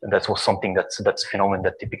 And that was something that's a phenomenon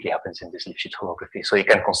that typically happens in this Lifshitz holography. So you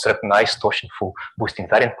can construct nice torsion-full boost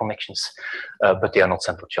invariant connections, but they are not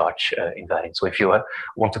central charge invariant. So if you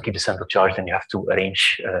want to keep the central charge, then you have to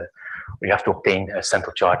arrange, or you have to obtain a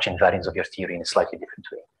central charge invariance of your theory in a slightly different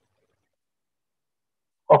way.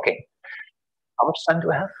 Okay, how much time do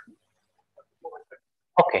I have?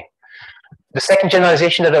 Okay, the second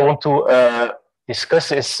generalization that I want to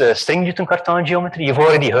discuss is string Newton-Cartan geometry. You've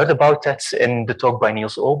already heard about that in the talk by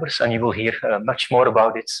Niels Obers, and you will hear much more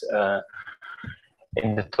about it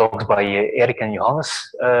in the talks by Erik and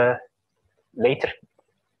Johannes later.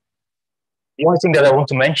 The only thing that I want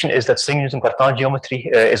to mention is that string Newton-Cartan geometry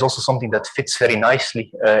is also something that fits very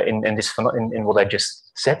nicely in what I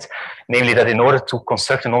just said, namely that in order to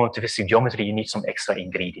construct a non-relativistic geometry, you need some extra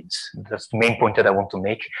ingredients. That's the main point that I want to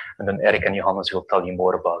make, and then Erik and Johannes will tell you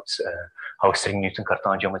more about how string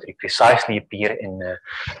Newton-Cartan geometry precisely appear in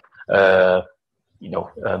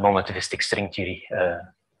non-relativistic string theory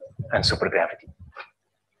and supergravity.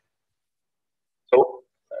 So,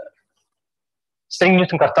 string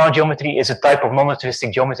Newton-Cartan geometry is a type of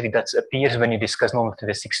non-relativistic geometry that appears when you discuss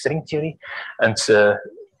non-relativistic string theory, and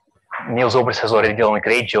Niels Obers has already done a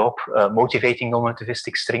great job motivating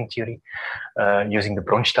non-relativistic string theory using the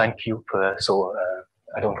Bronstein cube. So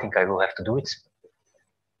I don't think I will have to do it.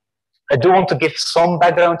 I do want to give some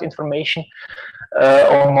background information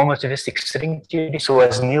on non-relativistic string theory. So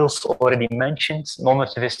as Niels already mentioned,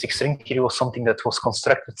 non-relativistic string theory was something that was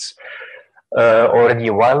constructed already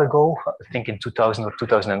a while ago, I think in 2000 or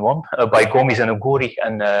 2001, by Gomes and Oguri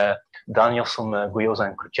and Danielson, Guyosa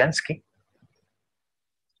and Kruczynski.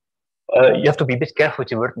 You have to be a bit careful with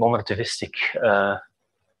the word non-relativistic.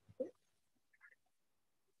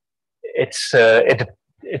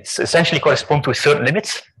 It's essentially correspond to a certain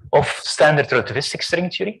limits of standard relativistic string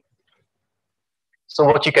theory. So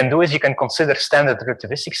what you can do is you can consider standard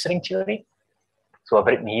relativistic string theory. So I've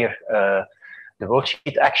written here the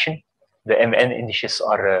worldsheet action. The MN indices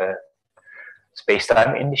are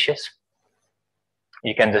space-time indices.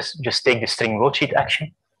 You can just take the string worldsheet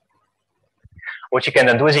action. What you can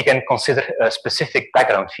then do is you can consider specific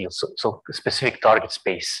background fields, so specific target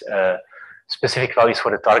space, specific values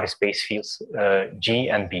for the target space fields, G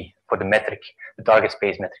and B, for the metric, the target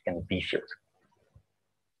space metric and the B field.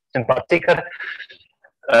 In particular,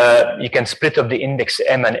 you can split up the index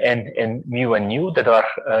M and N in mu and nu that are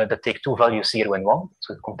that take two values 0 and 1,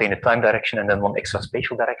 so contain a time direction and then one extra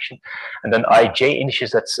spatial direction, and then IJ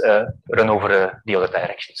indices that run over the other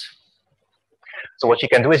directions. So what you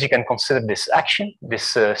can do is you can consider this action,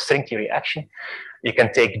 this string theory action. You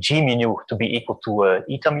can take G mu nu to be equal to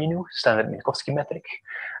eta mu nu, standard Minkowski metric,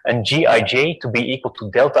 and Gij to be equal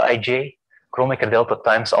to delta Ij, Kronecker delta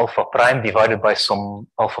times alpha prime divided by some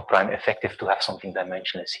alpha prime effective to have something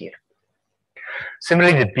dimensionless here.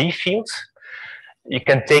 Similarly, the B fields, you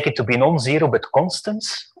can take it to be non-zero but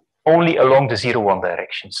constants only along the 0-1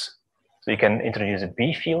 directions. So you can introduce a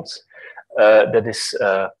B fields that is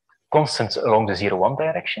constant along the 0-1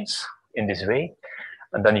 directions in this way.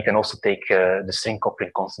 And then you can also take the string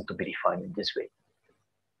coupling constant to be defined in this way.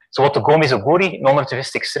 So what the Gomes-Oguri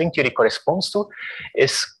non-relativistic string theory corresponds to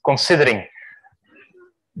is considering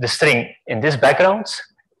the string in this background,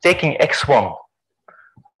 taking x1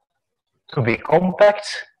 to be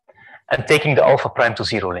compact, and taking the alpha prime to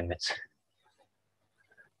 0 limit.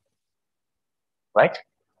 Right?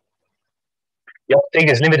 You have to take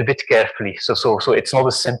this limit a bit carefully. So it's not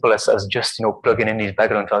as simple as just plugging in these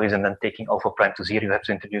background values and then taking alpha prime to 0. You have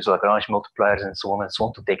to introduce Lagrange multipliers and so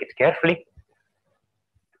on to take it carefully.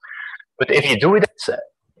 But if you do it,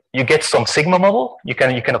 you get some sigma model. You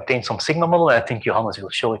can obtain some sigma model, and I think Johannes will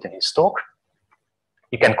show it in his talk.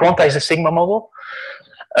 You can quantize the sigma model.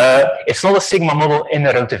 It's not a sigma model in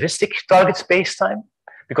a relativistic target spacetime,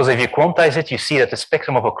 because if you quantize it, you see that the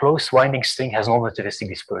spectrum of a closed winding string has non-relativistic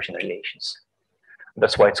dispersion relations.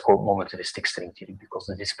 That's why it's called non-relativistic string theory, because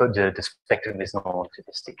the spectrum is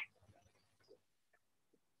non-relativistic.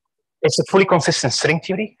 It's a fully consistent string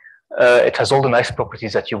theory. It has all the nice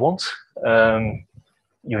properties that you want,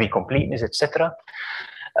 UV completeness, etc.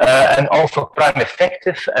 And alpha prime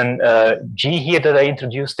effective and G here that I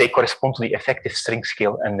introduced, they correspond to the effective string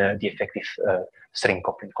scale and the effective string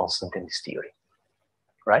coupling constant in this theory,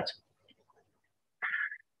 right?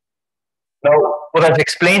 Now, what I've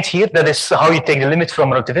explained here, that is how you take the limit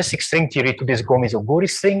from relativistic string theory to this Gomes-Oguri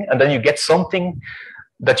string, and then you get something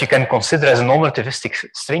that you can consider as a non-relativistic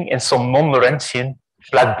string in some non-Lorentzian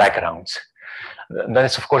flat background. Then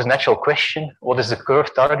it's of course a natural question, what is the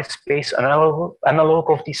curved target space analog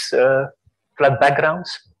of these flat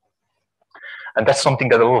backgrounds? And that's something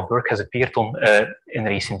that a lot of work has appeared on in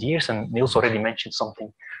recent years, and Niels already mentioned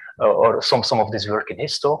something, or some of this work in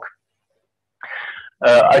his talk.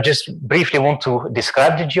 I just briefly want to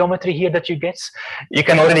describe the geometry here that you get. You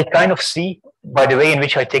can already kind of see by the way in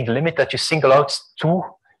which I take the limit that you single out two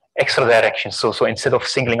extra directions. So instead of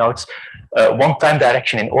singling out one time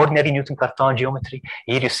direction in ordinary Newton-Cartan geometry,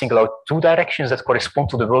 here you single out two directions that correspond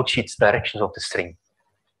to the worldsheet directions of the string.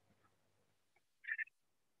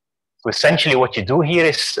 So essentially what you do here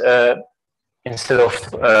is instead of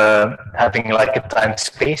having like a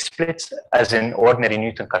time-space split, as in ordinary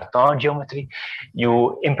Newton-Cartan geometry,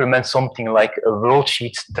 you implement something like a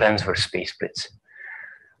worldsheet transverse space split.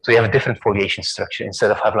 So you have a different foliation structure. Instead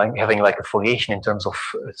of having like a foliation in terms of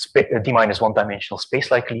d-1 dimensional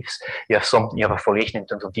space-like leaves, you have a foliation in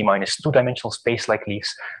terms of d-2 dimensional space-like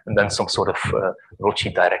leaves, and then some sort of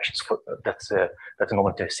worldsheet directions for, that the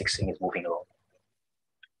non-relativistic string is moving along.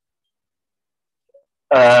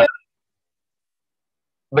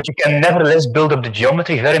 But you can nevertheless build up the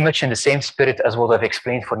geometry very much in the same spirit as what I've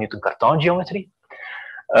explained for Newton-Cartan geometry.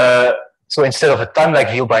 So instead of a time-like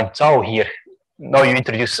Vielbein tau here, now you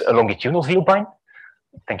introduce a longitudinal Vielbein.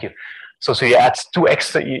 Thank you. So you add two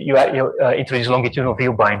extra, you introduce longitudinal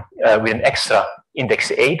Vielbein with an extra index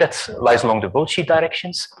A that lies along the worldsheet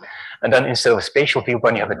directions. And then instead of a spatial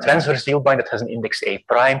viewbind, you have a transverse viewbind that has an index A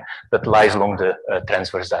prime that lies along the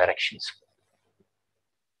transverse directions.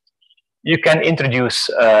 You can introduce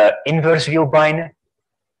inverse viewbind.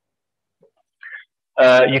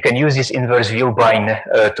 You can use this inverse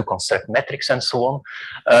viewbind to construct metrics and so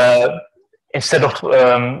on. Instead of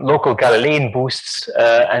local Galilean boosts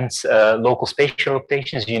and local spatial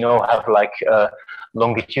rotations, you now have like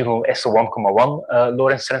longitudinal SO1,1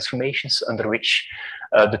 Lorentz transformations under which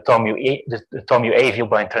the tau mu A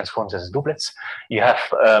viewbind transforms as doublets. You have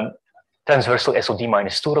transversal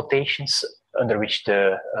SOD-2 rotations under which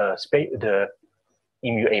the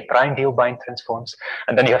mu A prime viewbind transforms.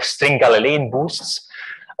 And then you have string Galilean boosts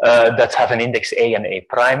that have an index A and A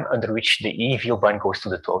prime under which the E viewbind goes to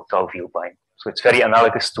the tau viewbind. So it's very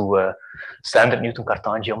analogous to standard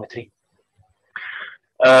Newton-Cartan geometry.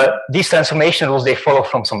 These transformation rules, they follow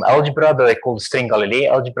from some algebra that I call the string Galilei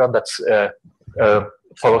algebra that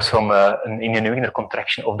follows from an inner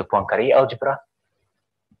contraction of the Poincaré algebra.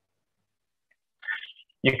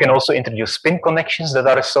 You can also introduce spin connections that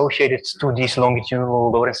are associated to these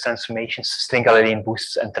longitudinal Lorentz transformations, string Galilean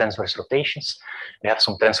boosts and transverse rotations. We have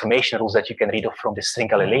some transformation rules that you can read off from the string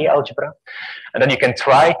Galilei algebra. And then you can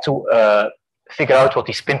try to figure out what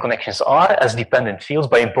these spin connections are as dependent fields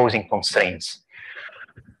by imposing constraints.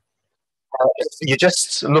 You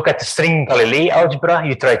just look at the string Galilei algebra,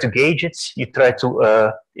 you try to gauge it, you try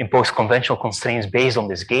to impose conventional constraints based on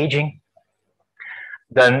this gauging.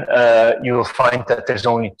 Then you will find that there's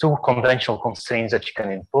only two conventional constraints that you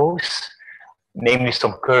can impose, namely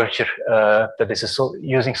some curvature that is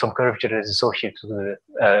using some curvature that is associated to the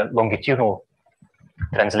longitudinal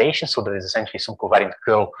translation, so there is essentially some covariant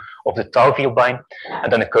curl of the tau viewbind,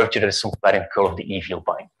 and then a curvature that is some covariant curl of the E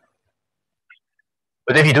viewbind.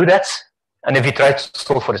 But if you do that, and if you try to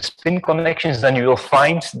solve for the spin connections, then you will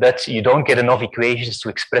find that you don't get enough equations to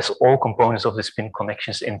express all components of the spin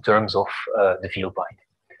connections in terms of the viewbind.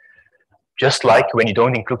 Just like when you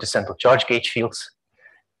don't include the central charge gauge fields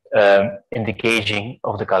in the gauging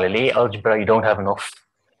of the Galilei algebra, you don't have enough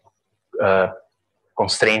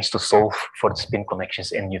constraints to solve for the spin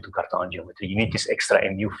connections in Newton-Cartan geometry. You need these extra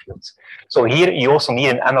MU fields. So here you also need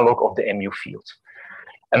an analog of the MU field.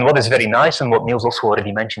 And what is very nice, and what Niels also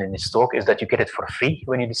already mentioned in his talk, is that you get it for free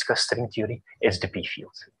when you discuss string theory. It's the B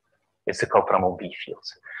field. It's the Kaufman B field.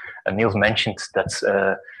 And Niels mentioned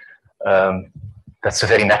that that's a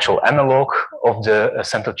very natural analog of the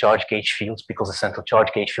central charge gauge fields, because the central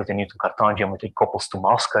charge gauge field in Newton-Cartan geometry couples to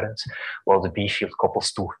mass current, while the B field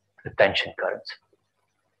couples to the tension current.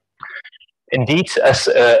 Indeed, as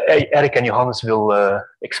Eric and Johannes will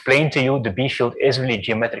explain to you, the B field is really a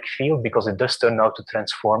geometric field because it does turn out to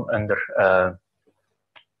transform under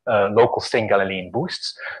local string Galilean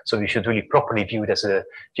boosts. So you should really properly view it as a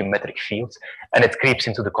geometric field, and it creeps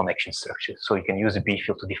into the connection structure. So you can use the B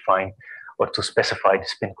field to define or to specify the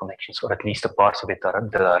spin connections, or at least the parts of it that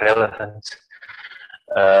are relevant,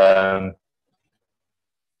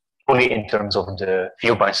 only in terms of the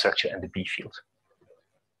viewbind structure and the B field.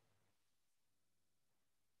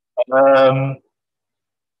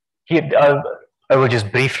 Here, I will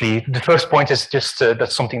just briefly, the first point is just,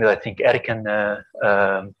 that's something that I think Eric and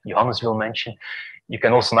Johannes will mention. You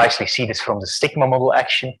can also nicely see this from the stigma model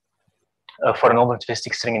action for a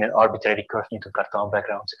non-relativistic string in an arbitrary curved Newton-Cartan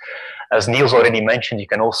background. As Niels already mentioned, you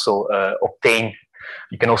can also obtain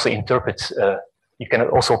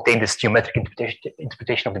this geometric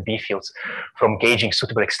interpretation of the B fields from gauging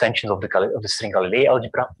suitable extensions of the string Galilei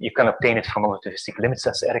algebra. You can obtain it from non-relativistic limits,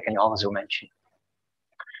 as Eric and Johannes will mention.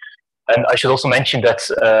 And I should also mention that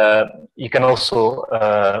you can also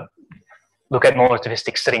look at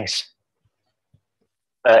non-relativistic strings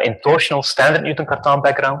in torsional standard Newton-Cartan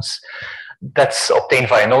backgrounds. That's obtained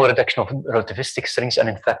via null reduction of relativistic strings, and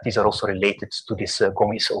in fact, these are also related to this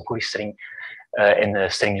Gomis-Okuri string in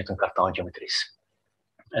string Newton-Cartan geometries.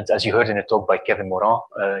 And as you heard in a talk by Kevin Morin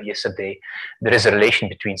yesterday, there is a relation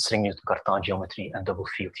between string Newton-Cartan geometry and double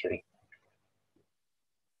field theory.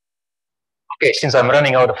 Okay, since I'm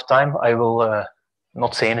running out of time, I will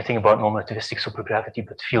not say anything about non-relativistic supergravity,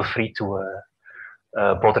 but feel free to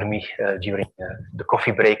bother me during the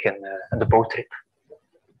coffee break and the boat trip.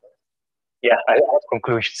 Yeah, I have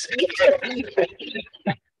conclusions.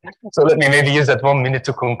 So let me maybe use that 1 minute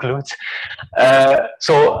to conclude.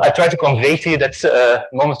 So I try to convey to you that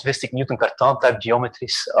non-relativistic Newton-Cartan type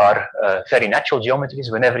geometries are very natural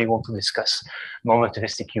geometries whenever you want to discuss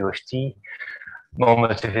non-relativistic UFT,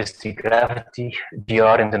 non-relativistic gravity,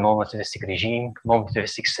 GR in the non-relativistic regime,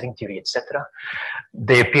 non-relativistic string theory, etc.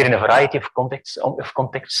 They appear in a variety of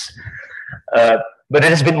contexts, but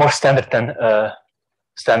it is a bit more standard than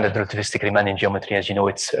standard relativistic Riemannian geometry as you know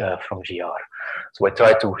it from GR. So I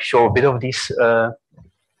try to show a bit of these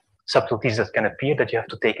subtleties that can appear that you have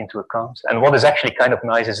to take into account. And what is actually kind of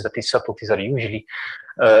nice is that these subtleties are usually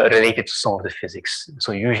related to some of the physics.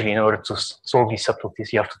 So usually in order to solve these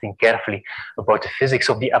subtleties, you have to think carefully about the physics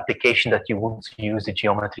of the application that you want to use the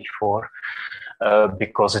geometry for,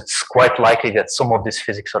 because it's quite likely that some of this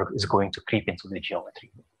physics is going to creep into the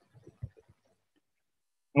geometry.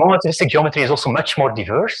 Non-relativistic geometry is also much more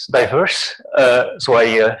diverse. So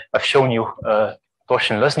I've shown you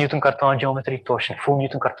torsion-less Newton-Cartan geometry, torsion full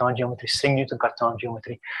Newton-Cartan geometry, string Newton-Cartan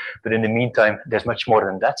geometry. But in the meantime, there's much more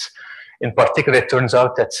than that. In particular, it turns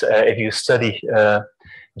out that if you study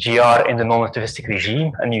GR in the non-relativistic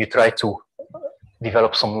regime and you try to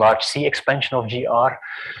develop some large C expansion of GR,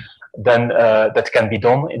 then that can be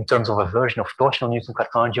done in terms of a version of torsional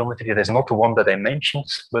Newton-Cartan geometry. That is not the one that I mentioned,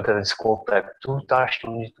 but that is called type 2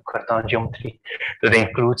 torsional Newton-Cartan geometry that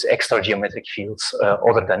includes extra geometric fields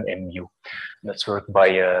other than MU. That's work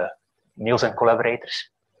by Niels and collaborators.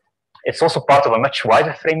 It's also part of a much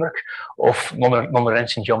wider framework of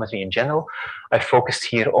non-Lorentzian geometry in general. I focused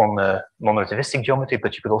here on non-relativistic geometry,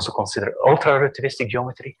 but you could also consider ultra-relativistic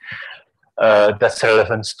geometry. That's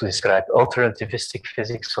relevant to describe ultra-relativistic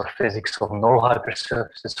physics or physics of null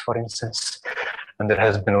hypersurfaces, for instance. And there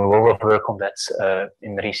has been a lot of work on that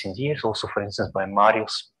in recent years, also, for instance, by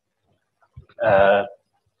Marius.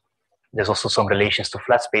 There's also some relations to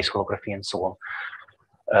flat space holography and so on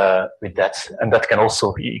with that. And that can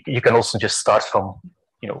also, you can also just start from,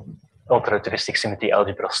 ultra-relativistic symmetry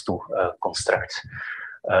algebras to construct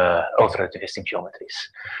ultra-relativistic geometries.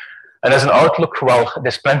 And as an outlook, well,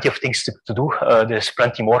 there's plenty of things to do. There's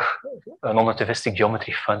plenty more non-relativistic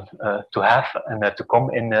geometry fun to have and to come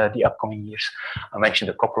in the upcoming years. I mentioned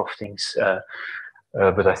a couple of things,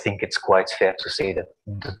 but I think it's quite fair to say that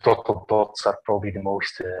the total dots are probably the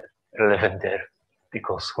most relevant there,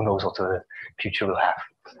 because who knows what the future will have.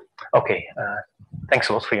 Okay, thanks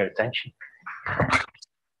a lot for your attention.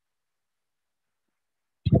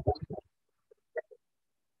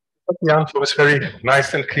 Jan, for this very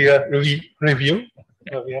nice and clear review.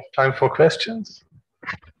 We have time for questions.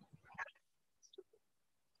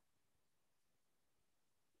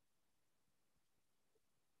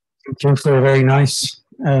 Thank you for a very nice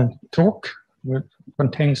talk. It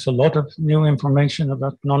contains a lot of new information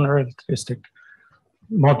about non-relativistic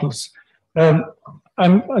models. I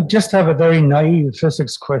just have a very naive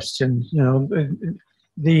physics question.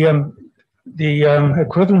 The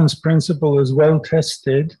equivalence principle is well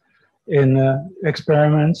tested in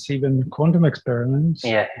experiments, even quantum experiments.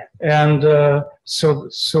 Yeah. And so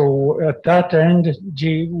at that end,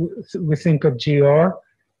 we think of GR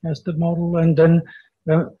as the model, and then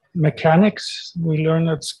mechanics we learn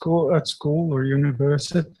at school or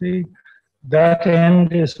university. That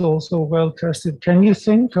end is also well tested. Can you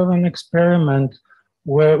think of an experiment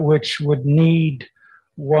which would need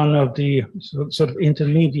one of the sort of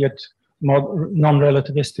intermediate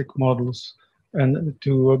non-relativistic models and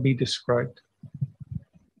to be described?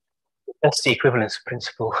 That's the equivalence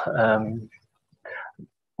principle.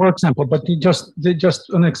 For example, but just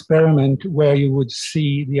an experiment where you would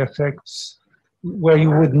see the effects, where you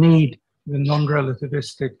would need the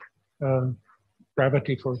non-relativistic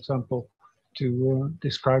gravity, for example, to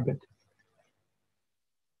describe it.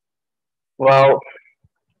 Well,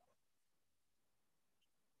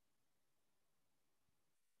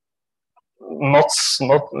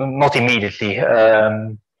 not immediately.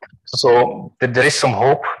 So there is some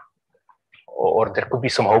hope, or there could be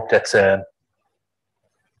some hope that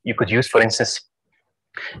you could use, for instance,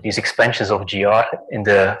 these expansions of GR in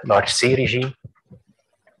the large C regime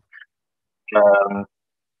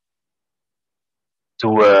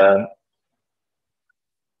to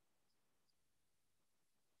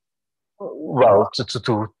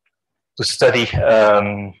study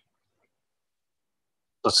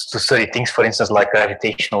to study things, for instance, like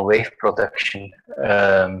gravitational wave production.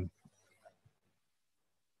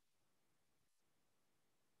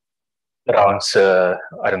 Around,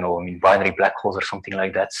 I don't know, binary black holes or something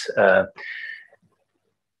like that.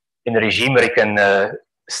 In a regime where you can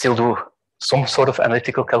still do some sort of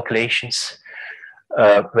analytical calculations,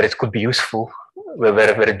 where it could be useful,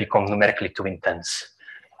 where it becomes numerically too intense.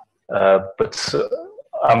 But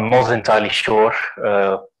I'm not entirely sure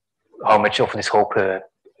how much of this hope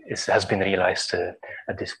has been realized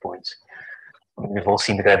at this point. We've all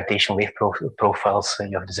seen the gravitational wave profiles, and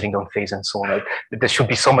you have this ring-down phase and so on. There should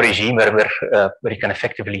be some regime where you can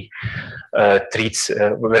effectively treat,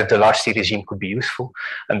 where the large C regime could be useful,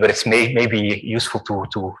 and where it's maybe useful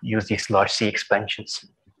to use these large C expansions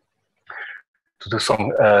do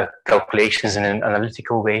some calculations in an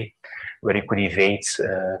analytical way, where you could evade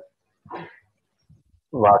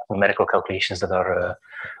large numerical calculations that are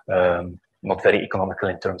not very economical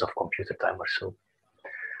in terms of computer time or so.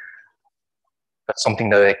 That's something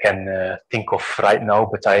that I can think of right now,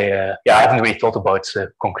 but I haven't really thought about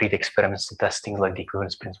concrete experiments to test things like the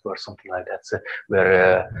equivalence principle or something like that,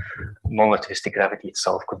 where non-relativistic gravity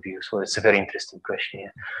itself could be useful. It's a very interesting question.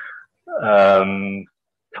 Yeah.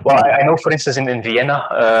 Well, I know, for instance, in Vienna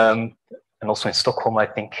and also in Stockholm, I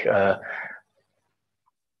think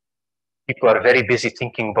people are very busy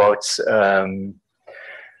thinking about. There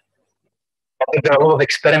are a lot of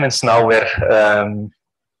experiments now where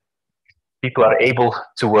people are able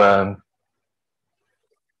to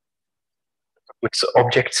put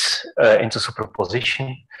objects into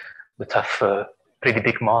superposition that have pretty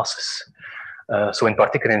big masses. So in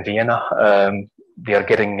particular in Vienna, they are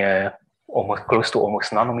getting almost close to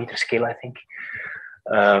almost nanometer scale, I think.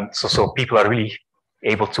 So people are really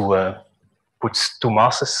able to put two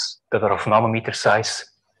masses that are of nanometer size,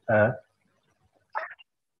 that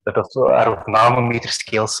are of nanometer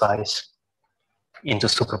scale size, into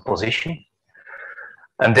superposition.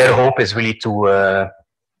 And their hope is really to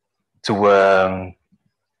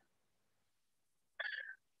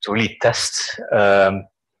really test,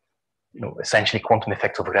 essentially quantum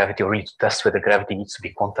effects of gravity, or really to test whether gravity needs to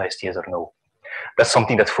be quantized, yes or no. That's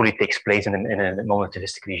something that fully takes place in a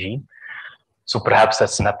non-relativistic regime. So perhaps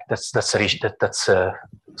that's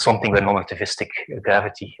something where non-relativistic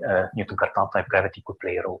gravity, Newton-Cartan type gravity, could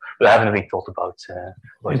play a role. But I haven't really thought about.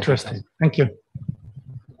 Interesting. Thank you.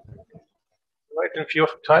 Right, in view of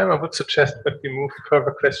time, I would suggest that we move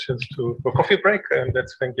further questions to a coffee break, and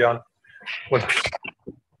let's thank Jan.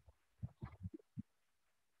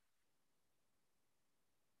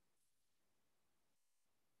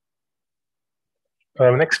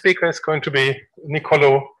 Next speaker is going to be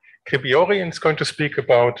Niccolo Cribiori, and is going to speak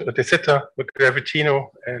about De Sitter, the Gravitino,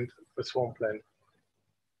 and the Swampland.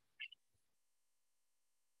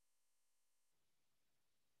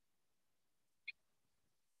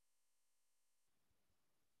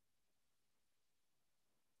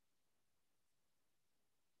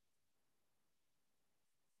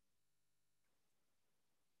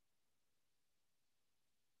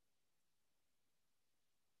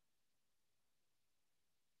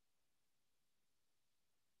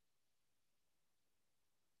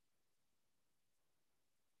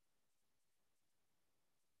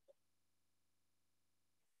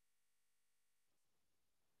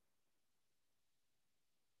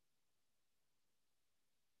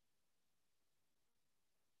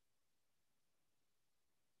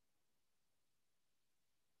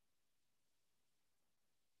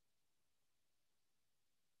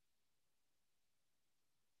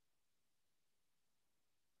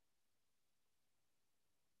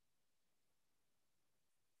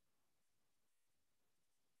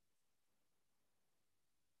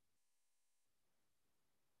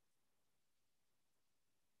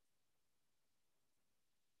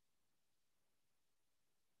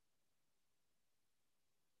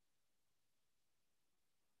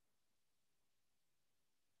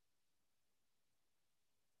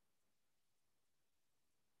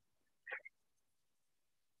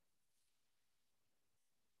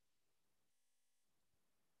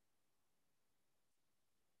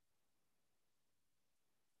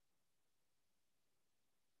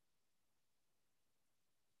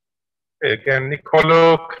 Again,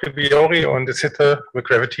 Niccolo Cribiori on De Sitter, the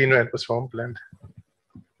Gravitino, and the Swampland.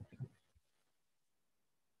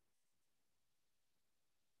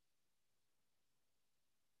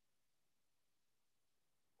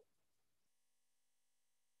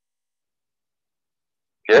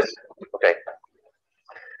 Yes. Okay.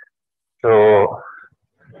 So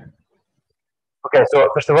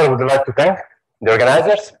first of all, I would like to thank the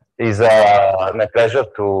organizers. It's my pleasure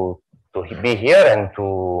to be here and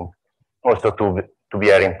to also to be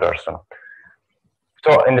here in person.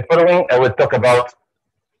 So in the following, I will talk about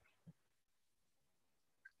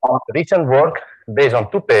recent work based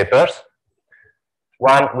on two papers.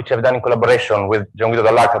 One which I've done in collaboration with Gian Guido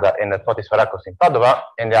Dall'Aquila and Fotis Farakos in Padova,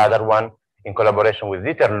 and the other one in collaboration with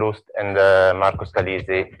Dieter Lust and Marco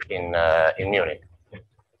Scalisi in Munich.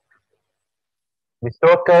 This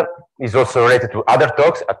talk is also related to other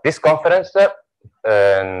talks at this conference,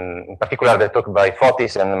 in particular the talk by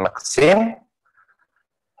Fotis and Maxime,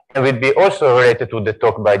 and will be also related to the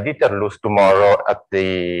talk by Dieter Lust tomorrow at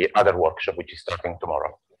the other workshop, which is starting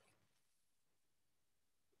tomorrow.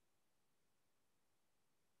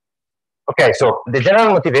 Okay, so the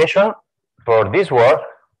general motivation for this work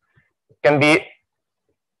can be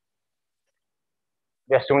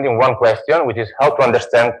be assumed in one question, which is how to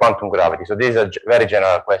understand quantum gravity. So this is a very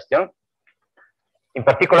general question. In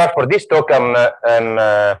particular, for this talk,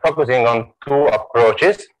 I'm focusing on two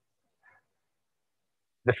approaches.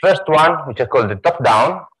 The first one, which I call the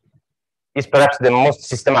top-down, is perhaps the most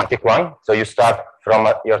systematic one. So you start from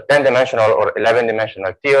your 10-dimensional or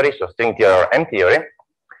 11-dimensional theory, so string theory or M theory,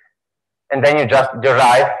 and then you just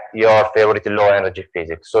derive your favorite low-energy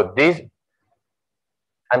physics. So this,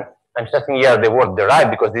 I'm stressing here the word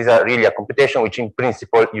derive because these are really a computation which in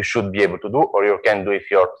principle you should be able to do, or you can do if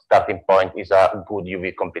your starting point is a good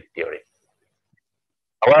UV complete theory.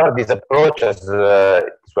 However, this approach, as is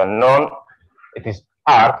well known, it is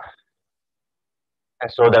hard, and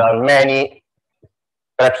so there are many,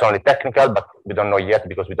 perhaps only technical, but we don't know yet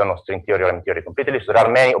because we don't know string theory or M theory completely, so there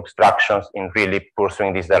are many obstructions in really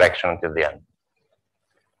pursuing this direction until the end.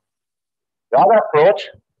 The other approach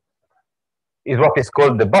is what is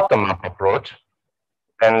called the bottom-up approach,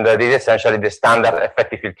 and this is essentially the standard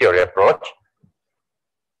effective field theory approach.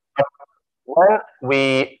 When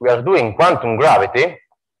we are doing quantum gravity,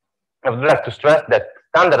 I would like to stress that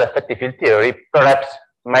standard effective field theory perhaps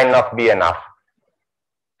might not be enough.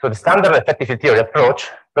 So the standard effective field theory approach,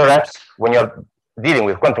 perhaps when you're dealing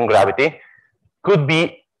with quantum gravity, could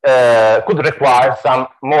require some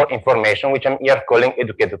more information, which I'm here calling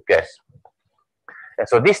educated guess. And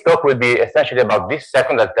so this talk will be essentially about this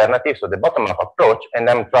second alternative, so the bottom-up approach, and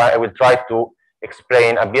I will try to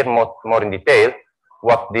explain a bit more in detail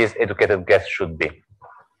what this educated guess should be.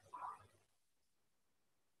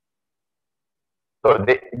 So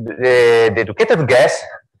the educated guess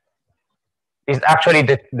is actually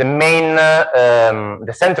the main,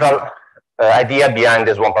 the central idea behind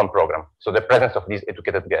the Swampland program. So the presence of this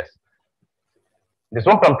educated guess. The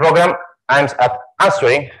Swampland program aims at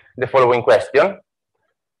answering the following question.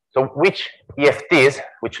 So which EFTs,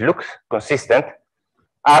 which looks consistent,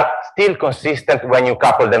 are still consistent when you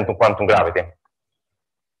couple them to quantum gravity?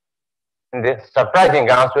 And the surprising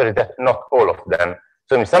answer is that not all of them.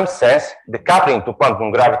 So in some sense, the coupling to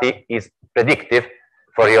quantum gravity is predictive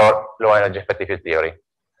for your low energy effective field theory.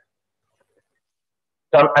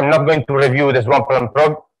 So I'm not going to review the Swampland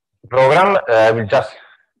program. I will just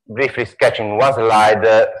briefly sketch in one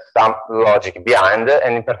slide some logic behind,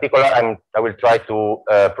 and in particular, I will try to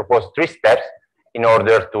propose 3 steps in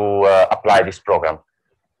order to apply this program.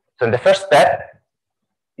 So in the first step,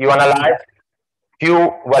 you analyze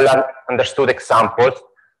few well understood examples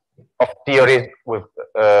of theories with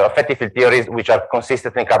effective field theories which are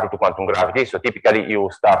consistently coupled to quantum gravity. So typically you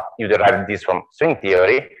derive this from string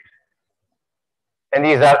theory, and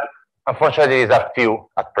these are, unfortunately, these are few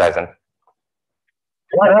at present.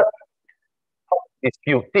 However, these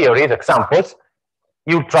few theories, examples,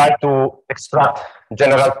 you try to extract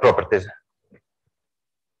general properties.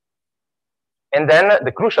 And then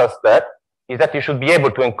the crucial step is that you should be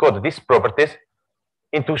able to encode these properties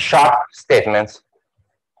into sharp statements,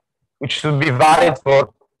 which should be valid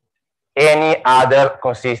for any other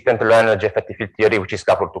consistent low energy effective field theory which is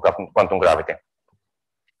coupled to quantum gravity.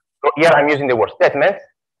 So here I'm using the word statement,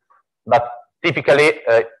 but typically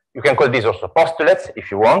you can call these also postulates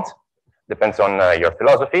if you want, depends on your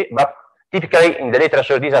philosophy, but typically in the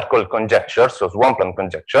literature these are called conjectures, so Swampland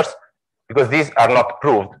conjectures, because these are not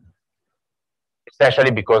proved,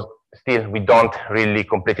 essentially because still we don't really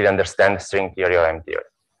completely understand string theory or M theory.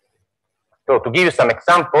 So to give you some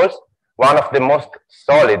examples, one of the most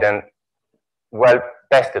solid and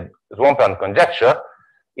well-tested Swampland conjecture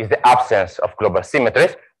is the absence of global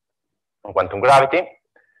symmetries in quantum gravity.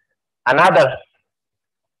 Another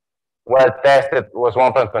well-tested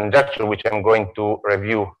Swampland conjecture, which I'm going to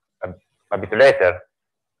review a bit later,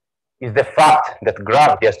 is the fact that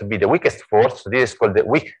gravity has to be the weakest force. So this is called the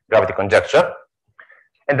weak gravity conjecture.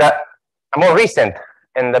 And a more recent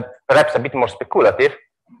and perhaps a bit more speculative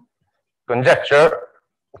conjecture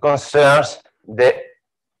concerns the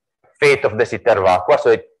fate of the Sitter vacua. So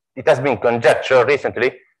it has been conjectured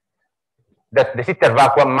recently that the Sitter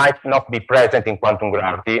vacua might not be present in quantum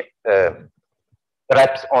gravity.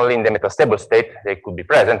 Perhaps only in the metastable state they could be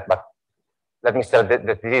present, but let me say that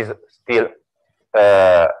this is still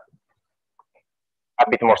a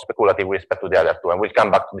bit more speculative with respect to the other two, and we'll come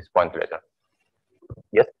back to this point later.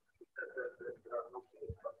 Yes?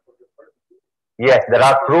 Yes, there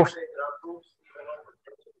are proofs.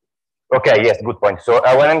 Okay, yes, good point. So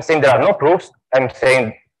when I'm saying there are no proofs, I'm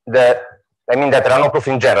saying that, I mean that there are no proofs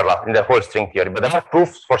in general in the whole string theory, but there are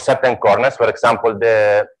proofs for certain corners. For example,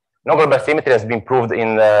 the non-global symmetry has been proved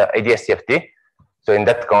in ADS-CFT. So in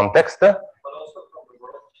that context,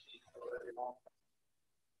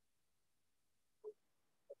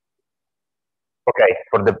 Okay,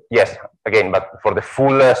 for the, yes, again, but for the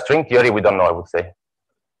full string theory, we don't know, I would say.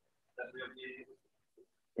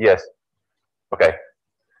 Yes, okay.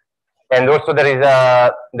 And also there is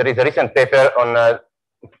a recent paper on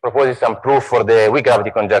proposing some proof for the weak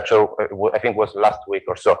gravity conjecture, I think it was last week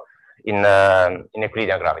or so, in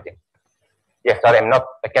Euclidean gravity. Yes, sorry,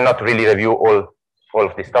 I cannot really review all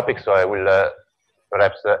of these topics, so I will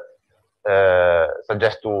perhaps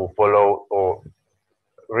suggest to follow or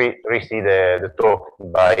re-see the talk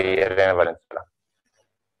by Elena Valenzuela.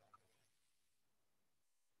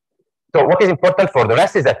 So what is important for the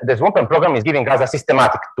rest is that the Swampland program is giving us a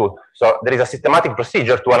systematic tool. So there is a systematic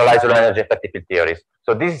procedure to analyze low energy effective field theories.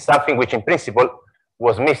 So this is something which in principle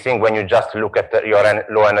was missing when you just look at your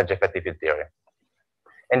low energy effective field theory.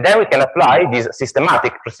 And then we can apply this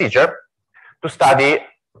systematic procedure to study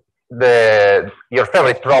your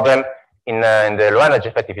favorite problem in the low energy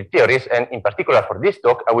effective field theories. And in particular for this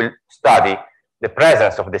talk, I will study the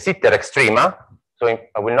presence of the sitter extrema. So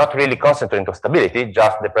I will not really concentrate on stability,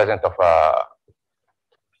 just the presence of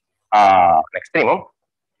an extremum.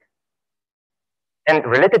 And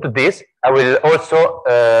related to this, I will also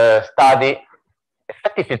study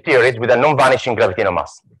effective field theories with a non-vanishing Gravitino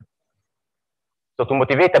mass. So to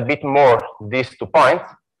motivate a bit more these 2 points,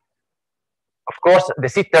 of course, the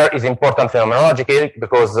sitter is important phenomenologically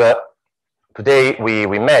because today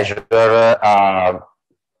we measure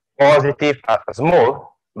positive, small,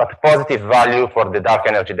 but positive value for the dark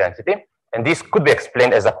energy density. And this could be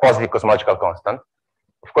explained as a positive cosmological constant.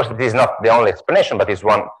 Of course, this is not the only explanation, but it's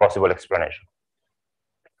one possible explanation.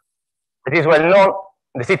 It is well known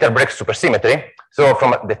the sitter breaks supersymmetry. So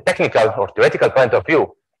from the technical or theoretical point of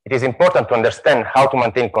view, it is important to understand how to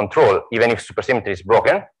maintain control, even if supersymmetry is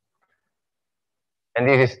broken. And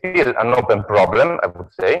this is still an open problem, I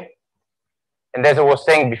would say. And as I was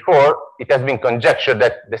saying before, it has been conjectured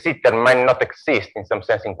that the sitter might not exist in some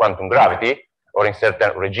sense in quantum gravity or in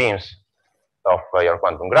certain regimes of your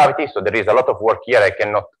quantum gravity. So there is a lot of work here. I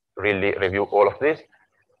cannot really review all of this.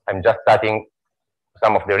 I'm just citing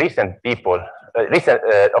some of the recent people,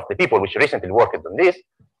 of the people which recently worked on this.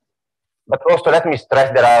 But also let me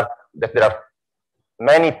stress that there are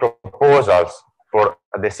many proposals for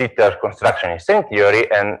the sitter construction in string theory,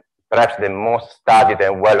 and perhaps the most studied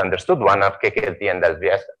and well understood one are KKLT and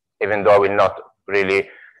LVS, even though I will not really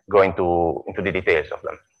go into the details of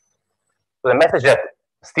them. So the message that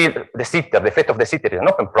still the sitter, the fate of the sitter is an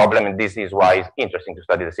open problem, and this is why it's interesting to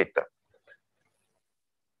study the sitter.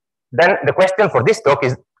 Then the question for this talk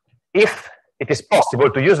is if it is possible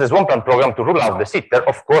to use the Swampland program to rule out the sitter,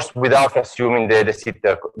 of course, without assuming the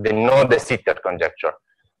sitter conjecture.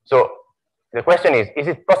 So the question is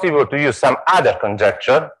it possible to use some other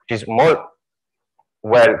conjecture, which is more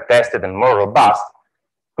well tested and more robust,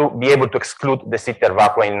 to be able to exclude the sitter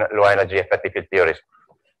vacuum in low energy effective field theories?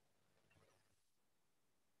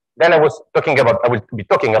 Then I will be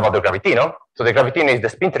talking about the Gravitino. So the Gravitino is the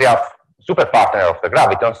spin triumph superpartner of the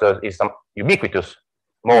graviton, so it's some ubiquitous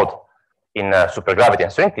mode in supergravity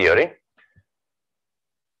and string theory.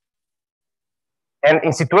 And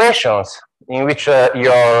in situations in which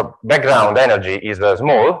your background energy is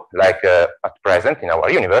small, like at present in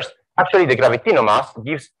our universe, actually the Gravitino mass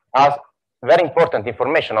gives us very important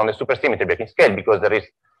information on the supersymmetry breaking scale, because there is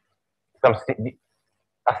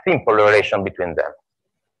a simple relation between them.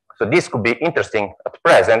 So this could be interesting at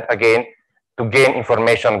present, again, to gain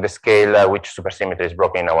information on the scale which supersymmetry is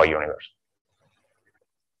broken in our universe.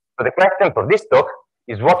 So the question for this talk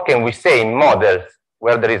is what can we say in models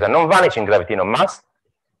where there is a non-vanishing Gravitino mass,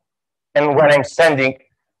 and when I'm sending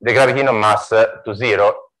the Gravitino mass to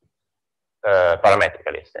 0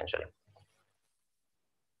 parametrically, essentially.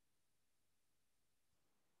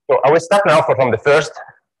 So I will start now from the first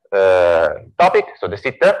topic, so the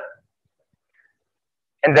sitter.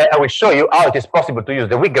 And then I will show you how it is possible to use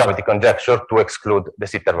the weak gravity conjecture to exclude the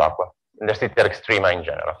sitter vacuum, and the sitter extrema in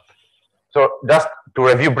general. So just to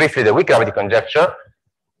review briefly the weak gravity conjecture,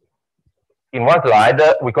 in one slide,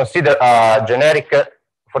 we consider a generic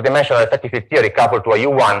four-dimensional effective field theory coupled to a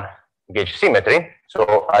U1 gauge symmetry.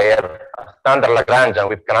 So I have a standard Lagrangian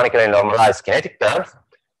with canonically normalized kinetic terms,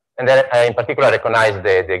 and then I in particular recognize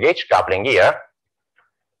the gauge coupling here.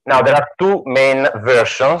 Now there are two main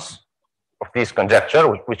versions of this conjecture,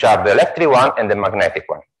 which are the electric one and the magnetic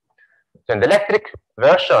one. So in the electric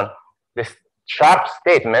version, the sharp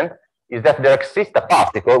statement is that there exists a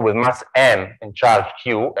particle with mass m and charge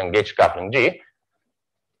q and gauge coupling g,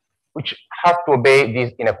 which has to obey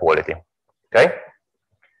this inequality. Okay?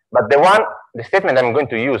 But the statement I'm going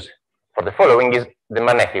to use for the following is the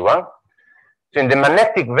magnetic one. So in the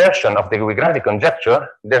magnetic version of the weak gravity conjecture,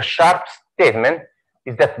 the sharp statement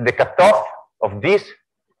is that the cutoff of this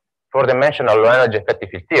four-dimensional low-energy effective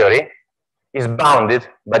field theory is bounded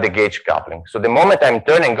by the gauge coupling. So the moment I'm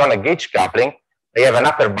turning on a gauge coupling, I have an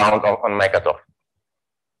upper bound on my cutoff.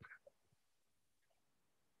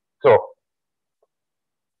 So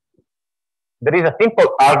there is a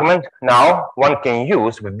simple argument now one can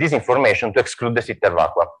use with this information to exclude the sitter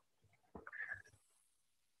vacua.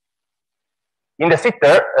 In the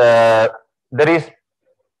sitter, there is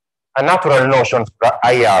a natural notion for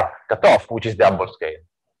IR cutoff, which is the Hubble scale.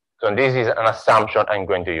 So this is an assumption I'm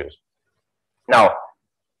going to use. Now,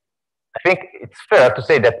 I think it's fair to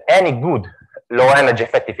say that any good low energy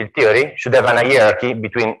effective field theory should have an hierarchy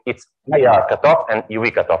between its IR cutoff and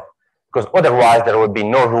UV cutoff, because otherwise there would be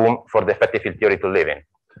no room for the effective field theory to live in.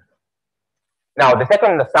 Now, the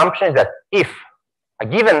second assumption is that if a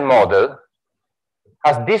given model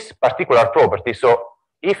has this particular property, so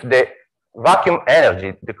if the vacuum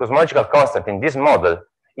energy, the cosmological constant in this model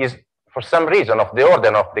is for some reason of the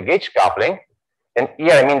order of the gauge coupling, and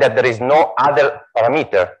here I mean that there is no other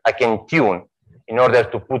parameter I can tune in order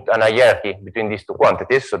to put an hierarchy between these two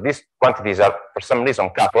quantities. So these quantities are for some reason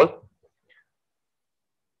coupled.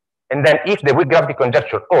 And then if the weak gravity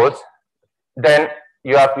conjecture holds, then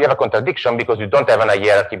you have a contradiction because you don't have an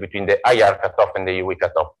hierarchy between the IR cutoff and the UV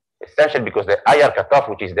cutoff. Essentially because the IR cutoff,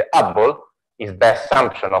 which is the Hubble, is the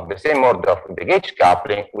assumption of the same order of the gauge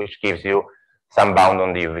coupling, which gives you some bound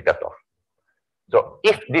on the UV cutoff. So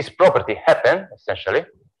if this property happens, essentially,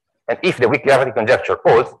 and if the weak gravity conjecture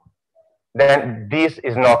holds, then this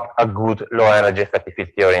is not a good low energy effective field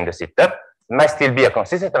theory in the sitter. It might still be a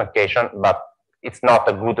consistent truncation, but it's not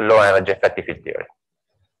a good low energy effective field theory.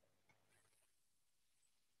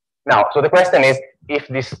 Now, so the question is if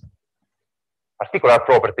this particular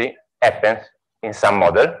property happens in some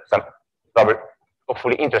model, some probably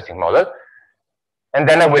hopefully interesting model, and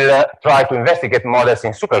then I will try to investigate models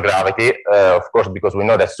in supergravity, of course, because we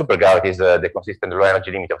know that supergravity is the consistent low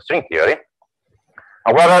energy limit of string theory.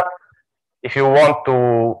 However, if you want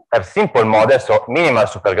to have simple models, so minimal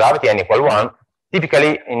supergravity, n equal 1,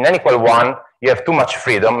 typically in n equal 1, you have too much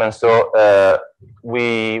freedom, and so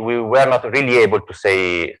we were not really able to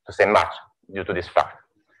say much due to this fact.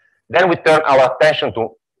 Then we turn our attention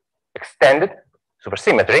to extended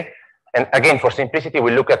supersymmetry, and again, for simplicity,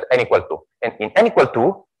 we look at n equal 2. And in n equal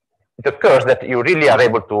 2, it occurs that you really are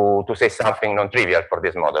able to say something non-trivial for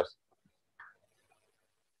these models.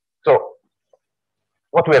 So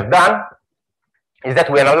what we have done is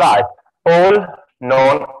that we analyze all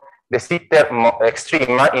known de Sitter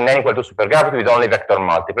extrema in n equal to supergravity with only vector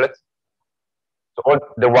multiplets. So all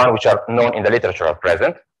the ones which are known in the literature are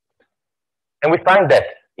present. And we find that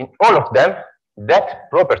in all of them, that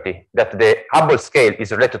property that the Hubble scale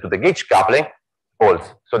is related to the gauge coupling holds.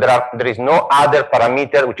 So there is no other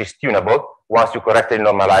parameter which is tunable once you correctly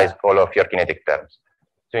normalize all of your kinetic terms.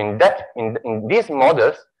 So in these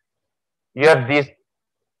models, you have this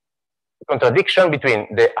contradiction between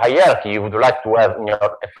the hierarchy you would like to have in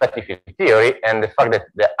your effective field theory and the fact that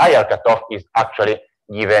the IR cutoff is actually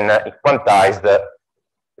given quantized,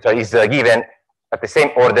 so is given at the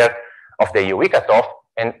same order of the UV cutoff.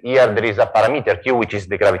 And here there is a parameter Q, which is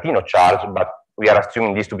the Gravitino charge, but we are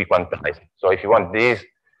assuming this to be quantized. So if you want this,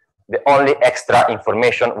 the only extra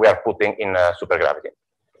information we are putting in supergravity.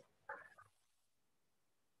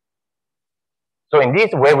 So in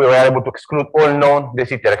this way, we were able to exclude all known de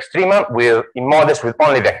Sitter extrema in models with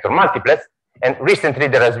only vector multiplets. And recently,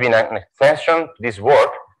 there has been an extension to this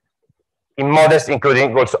work in models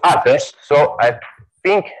including also Alpers. So I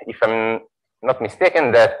think, if I'm not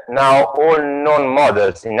mistaken, that now all known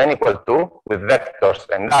models in n equal 2 with vectors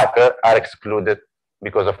and Alper are excluded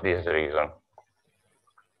because of this reason.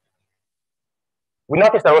 We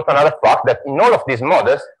noticed also another fact that in all of these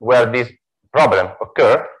models where this problem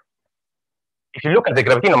occurs, if you look at the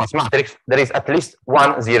Gravitino mass matrix, there is at least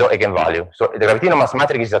one zero eigenvalue. So the Gravitino mass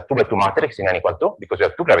matrix is a 2x2 matrix in n equal 2 because you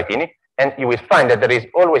have two gravitini, and you will find that there is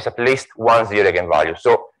always at least one zero eigenvalue.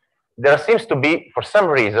 So there seems to be, for some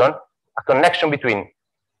reason, a connection between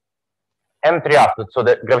M3 output, so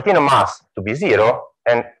the Gravitino mass to be 0,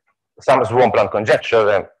 and some Swampland conjecture,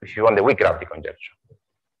 and if you want the weak gravity conjecture.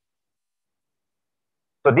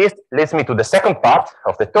 So this leads me to the second part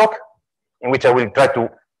of the talk, in which I will try to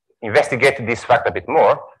investigate this fact a bit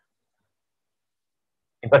more.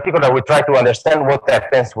 In particular, we try to understand what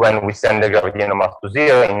happens when we send the Gravitino mass to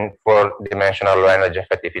 0 in four-dimensional low energy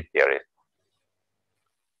effective field theories.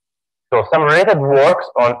 So some related works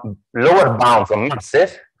on lower bounds on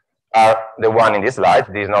masses are the one in this slide.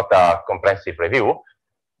 This is not a comprehensive review.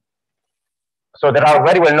 So there are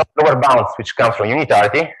very well known lower bounds which come from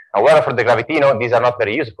unitarity. However, for the Gravitino, these are not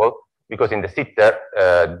very useful because in the sitter,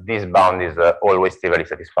 this bound is always trivially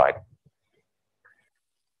satisfied.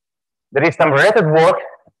 There is some related work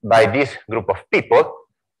by this group of people,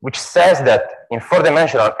 which says that in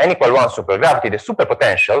 4-dimensional n=1 supergravity, the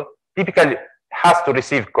superpotential typically has to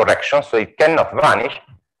receive correction, so it cannot vanish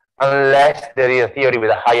unless there is a theory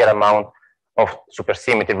with a higher amount of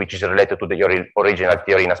supersymmetry, which is related to the original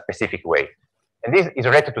theory in a specific way. And this is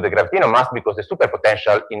related to the Gravitino mass because the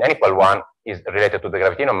superpotential in n=1 is related to the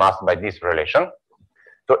Gravitino mass by this relation.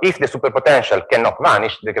 So if the superpotential cannot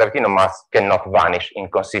vanish, the Gravitino mass cannot vanish in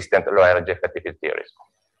consistent low energy effective field theories.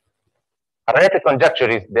 A related conjecture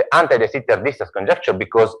is the anti-de Sitter distance conjecture,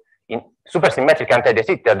 because in supersymmetric anti-de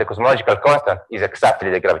Sitter, the cosmological constant is exactly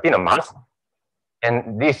the Gravitino mass.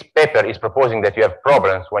 And this paper is proposing that you have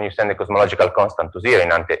problems when you send the cosmological constant to 0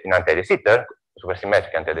 in anti-de Sitter,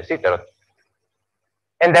 supersymmetric anti-de Sitter.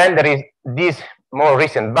 And then there is this more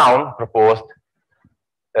recent bound proposed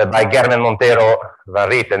by Germen, Montero, Van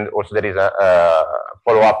Riet, and also there is a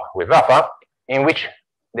follow-up with Rafa, in which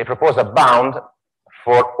they propose a bound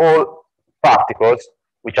for all particles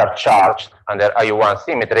which are charged under IU1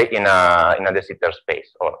 symmetry in a de Sitter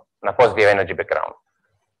space or in a positive energy background.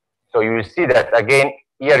 So you will see that again,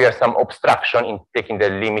 here you have some obstruction in taking the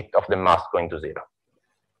limit of the mass going to 0.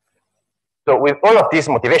 So with all of this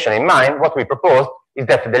motivation in mind, what we propose is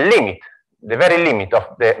that the limit, the very limit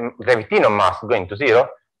of the Gravitino mass going to 0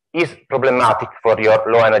 is problematic for your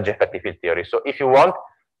low energy effective field theory. So if you want,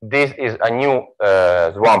 this is a new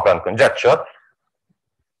Swampland conjecture,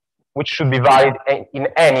 which should be valid in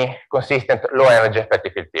any consistent low energy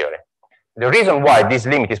effective field theory. The reason why this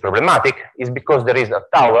limit is problematic is because there is a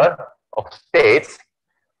tower of states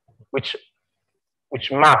which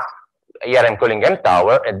mass, here I'm calling M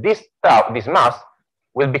tower, and this mass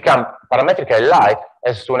will become parametrically light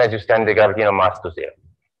as soon as you send the Gravitino mass to 0.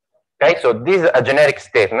 Okay, so this is a generic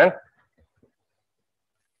statement,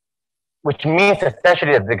 which means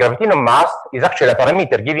essentially that the Gravitino mass is actually a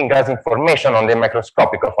parameter giving us information on the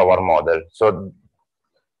microscopic of our model. So,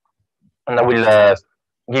 and I will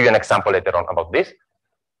give you an example later on about this.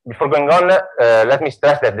 Before going on, let me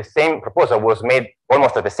stress that the same proposal was made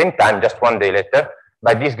almost at the same time, just 1 day later,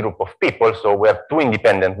 by this group of people. So we have 2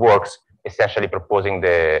 independent works essentially proposing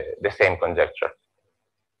the same conjecture.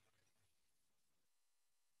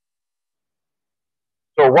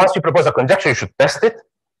 So once you propose a conjecture, you should test it.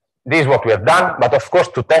 This is what we have done, but of course,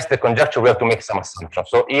 to test the conjecture, we have to make some assumptions.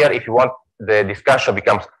 So here, if you want, the discussion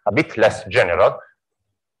becomes a bit less general.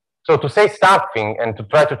 So to say something and to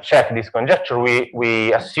try to check this conjecture,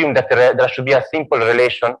 we assume that there should be a simple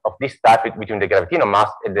relation of this type between the Gravitino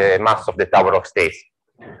mass and the mass of the tower of states,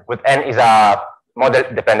 with n is a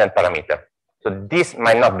model-dependent parameter. So this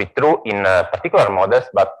might not be true in particular models,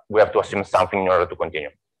 but we have to assume something in order to continue.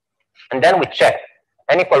 And then we check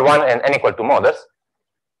n=1 and n=2 models.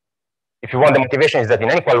 If you want, the motivation is that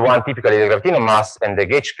in n=1, typically the Gravitino mass and the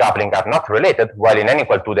gauge coupling are not related, while in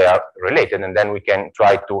n=2 they are related, and then we can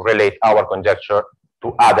try to relate our conjecture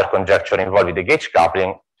to other conjecture involving the gauge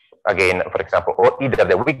coupling, again, for example, or either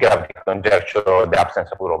the weak gravity conjecture or the absence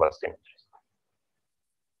of global symmetries.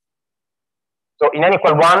 So in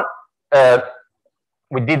n=1,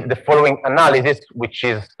 we did the following analysis, which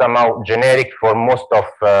is somehow generic for most of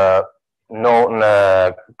known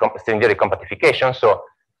string theory compactification. So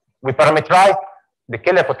we parameterize the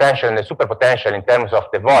Keller potential and the superpotential in terms of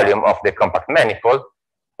the volume of the compact manifold,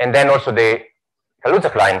 and then also the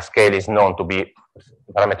Kaluza-Klein scale is known to be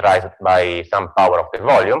parameterized by some power of the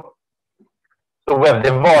volume. So we have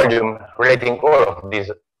the volume relating all of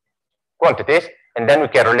these quantities, and then we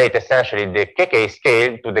can relate essentially the KK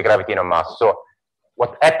scale to the Gravitino mass. So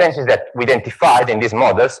what happens is that we identified in these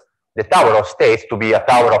models the tower of states to be a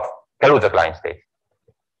tower of Kaluza-Klein states.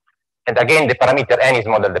 And again, the parameter n is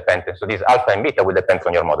model dependent. So this alpha and beta will depend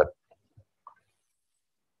on your model.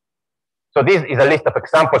 So this is a list of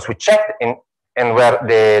examples we checked and where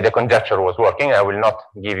the conjecture was working. I will not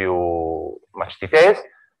give you much details.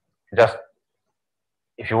 Just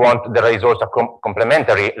if you want, there is also a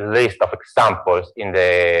complementary list of examples in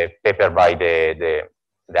the paper by the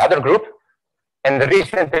other group. And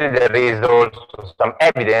recently there is also some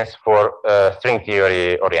evidence for string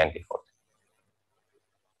theory oriented forces.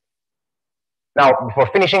 Now, before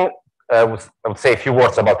finishing, I would say a few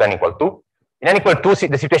words about n=2. In n=2,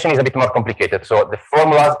 the situation is a bit more complicated. So the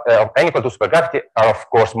formulas of n=2 supergravity are, of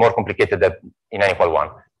course, more complicated than in n=1.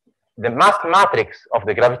 The mass matrix of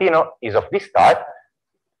the Gravitino is of this type.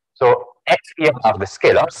 So x here are the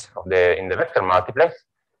scalars in the vector multiplex.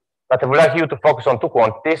 But I would like you to focus on 2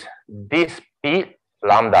 quantities, this p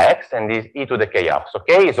lambda x and this e to the k up. So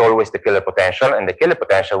k is always the Keller potential, and the Keller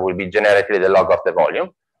potential will be generically the log of the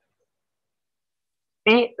volume.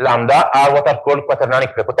 P lambda are what are called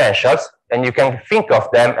quaternionic prepotentials, and you can think of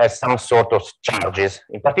them as some sort of charges.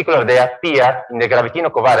 In particular, they appear in the Gravitino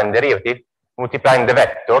covariant derivative multiplying the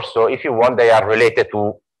vector. So if you want, they are related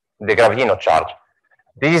to the Gravitino charge.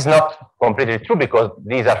 This is not completely true because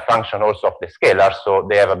these are functions also of the scalar, so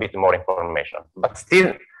they have a bit more information. But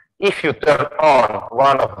still, if you turn on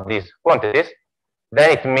one of these quantities,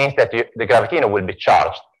 then it means that the Gravitino will be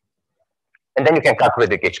charged. And then you can calculate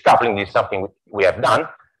the gauge coupling. This is something we have done.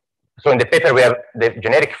 So in the paper, we have the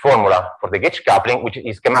generic formula for the gauge coupling, which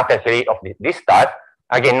is schematically of this type.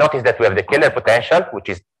 Again, notice that we have the Keller potential, which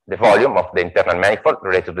is the volume of the internal manifold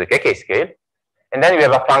related to the KK scale. And then we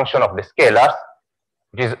have a function of the scalars,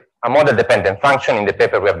 which is a model-dependent function. In the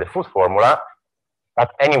paper, we have the full formula.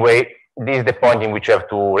 But anyway, this is the point in which you have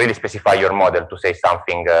to really specify your model to say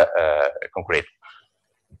something concrete.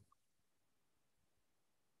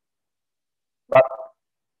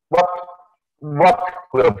 But what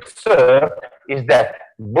we observe is that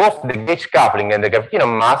both the gauge coupling and the Gravitino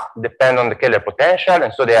mass depend on the Keller potential,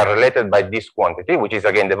 and so they are related by this quantity, which is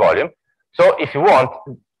again the volume. So if you want,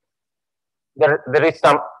 there is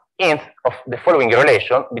some hint of the following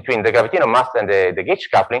relation between the Gravitino mass and the gauge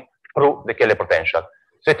coupling through the Keller potential.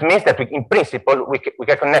 So it means that in principle, we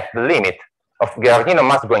can connect the limit of Gravitino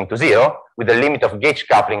mass going to 0 with the limit of gauge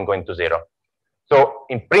coupling going to 0. So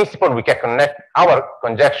in principle, we can connect our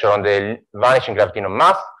conjecture on the vanishing Gravitino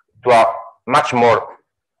mass to a much more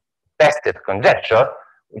tested conjecture,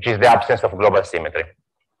 which is the absence of global symmetry.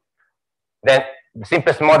 Then the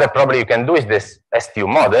simplest model probably you can do is this STU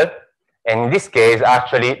model. And in this case,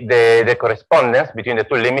 actually, the correspondence between the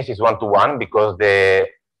two limits is 1-to-1 because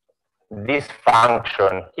this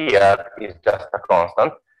function here is just a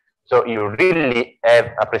constant. So you really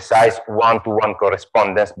have a precise 1-to-1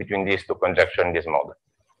 correspondence between these two conjectures in this model.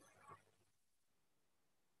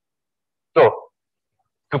 So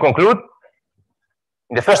to conclude,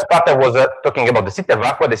 in the first part I was talking about the Sitter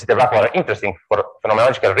vacua. The Sitter vacua are interesting for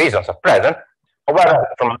phenomenological reasons at present. However,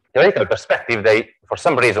 from a theoretical perspective, for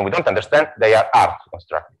some reason we don't understand, they are hard to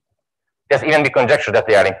construct. There's even the conjecture that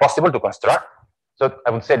they are impossible to construct. So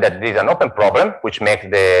I would say that this is an open problem, which makes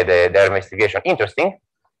their investigation interesting.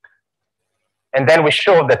 And then we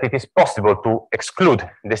show that it is possible to exclude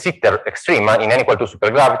the Sitter extrema in n equal to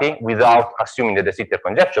supergravity without assuming the de Sitter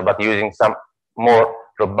conjecture, but using some more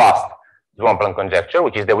robust Swampland conjecture,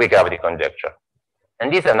 which is the weak gravity conjecture.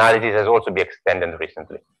 And this analysis has also been extended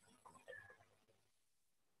recently.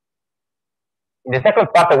 In the second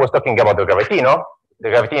part, I was talking about the Gravitino. The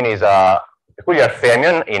Gravitino is a peculiar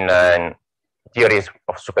fermion in theories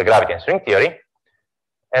of supergravity and string theory.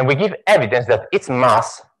 And we give evidence that its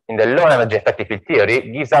mass in the low energy effective field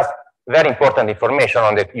theory gives us very important information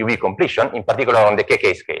on the UV completion, in particular on the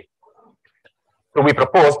KK scale. So we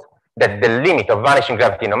proposed that the limit of vanishing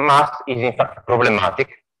Gravitino mass is in fact problematic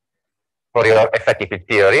for your effective field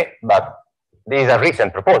theory, but this is a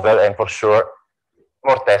recent proposal, and for sure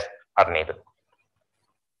more tests are needed.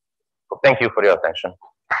 So thank you for your attention.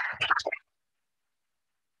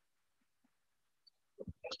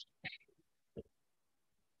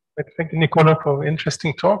 Thank you, Niccolo, for an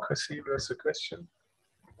interesting talk. I see there's a question.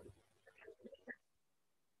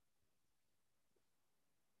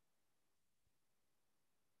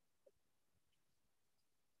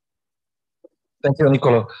 Thank you,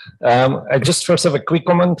 Niccolo. I just first have a quick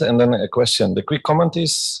comment and then a question. The quick comment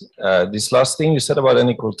is this last thing you said about n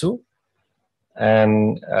equal 2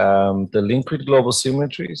 and the link with global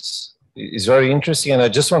symmetries is very interesting. And I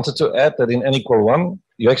just wanted to add that in n equal 1,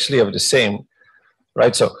 you actually have the same,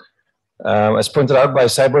 right? So as pointed out by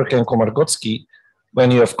Cyborg and Komargotsky,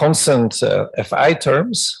 when you have constant Fi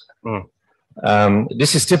terms,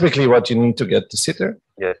 this is typically what you need to get the Sitter.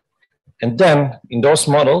 Yes. And then in those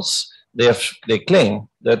models, they claim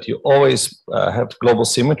that you always have global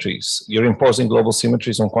symmetries. You're imposing global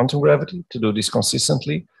symmetries on quantum gravity to do this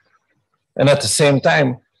consistently. And at the same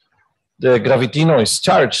time, the Gravitino is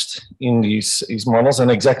charged in these models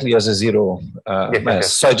and exactly as a zero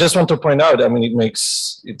mass. So I just want to point out, I mean,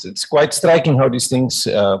 it's quite striking how these things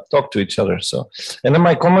talk to each other. So, and then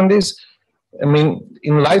my comment is, I mean,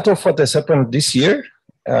 in light of what has happened this year,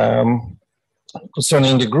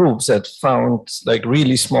 concerning the groups that found like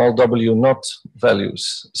really small W naught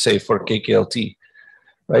values, say for KKLT,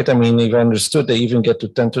 right? I mean, you've understood they even get to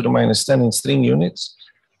 10 to the minus 10 in string units.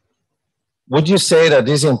 Would you say that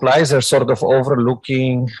this implies they're sort of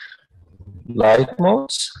overlooking light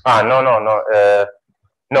modes?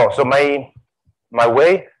 No. So my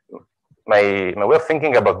way of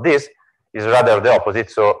thinking about this is rather the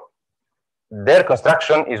opposite. So their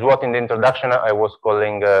construction is what in the introduction I was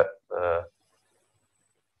calling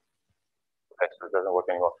doesn't work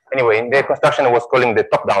anymore. Anyway, in their construction, I was calling the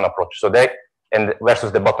top-down approach. So they and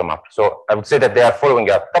versus the bottom-up. So I would say that they are following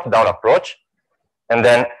a top-down approach, and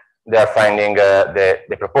then they are finding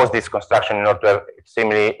they propose this construction in order to have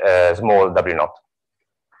extremely small W naught.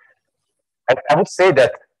 And I would say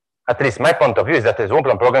that, at least my point of view, is that the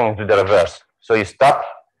Swampland programming is the reverse. So you start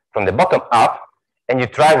from the bottom up, and you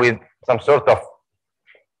try with some sort of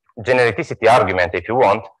genericity argument, if you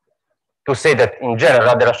want, to say that in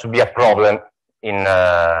general there should be a problem in,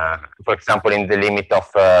 for example, in the limit of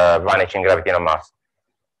vanishing Gravitino mass.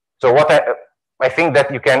 So what I think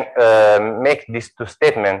that you can make these two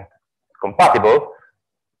statements compatible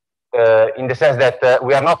in the sense that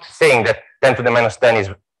we are not saying that 10 to the minus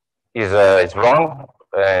 10 is wrong,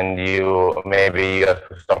 and maybe you have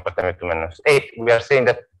to stop at 10 to the minus 8. We are saying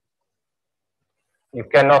that you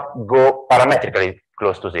cannot go parametrically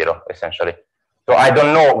close to 0, essentially. So I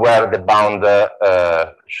don't know where the bound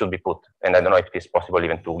should be put, and I don't know if it is possible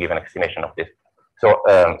even to give an estimation of this. So,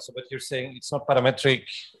 but you're saying it's not parametric,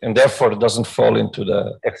 and therefore it doesn't fall into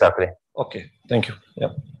the... Exactly. Okay, thank you. Yeah.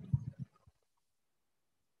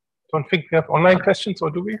 Don't think we have online questions, or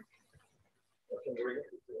do we?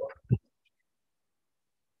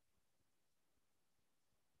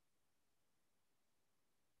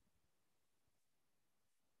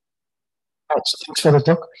 Thanks for the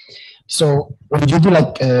talk. So when you do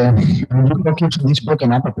like, when you focus on this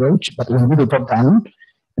bottom-up approach, but when you do top-down,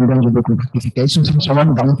 and then you do compactifications and so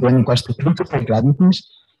on, down to n equals to 2 to 4 gravities,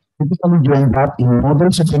 typically you end up in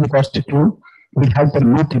models of n equals to 2 with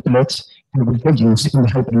hypermultiplets and with gaugings in the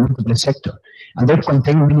hypermultiplet sector. And they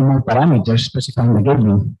contain many more parameters specifying the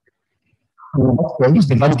gauging. In that case,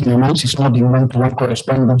 the Gravitino mass is not in one-to-one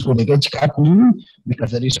correspondence with the gauge coupling,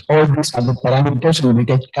 because there is all these other parameters and the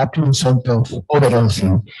gauge coupling sort of overall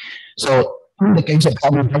thing. So in the case of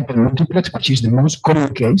having hypermultiplets, which is the most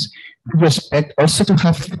common case, we expect also to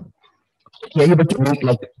have to be able to make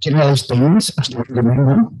like general statements as to the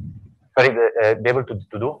memory. Sorry, be able to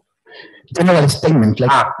do? General statement,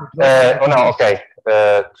 like oh no, okay.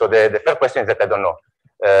 So the first question is that I don't know.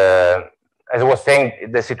 As I was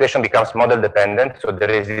saying, the situation becomes model dependent. So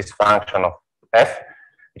there is this function of f,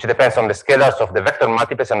 which depends on the scalars of the vector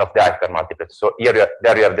multiplets and of the hypermultiplets. So here,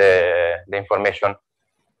 there you have the information.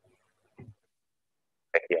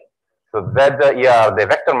 Here. So that here are the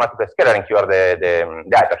vector multiplet scalar, and here are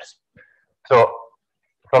the hypers. So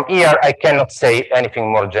from here, I cannot say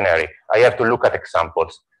anything more generic. I have to look at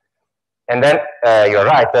examples. And then you're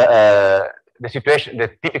right. The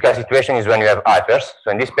typical situation is when you have hypers.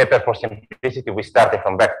 So in this paper, for simplicity, we started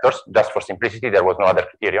from vectors, just for simplicity. There was no other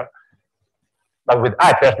criterion. But with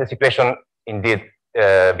hypers, the situation indeed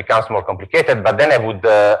becomes more complicated. But then I would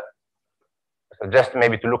suggest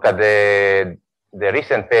maybe to look at the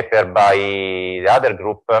recent paper by the other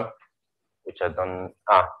group, which I don't,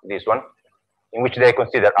 this one, in which they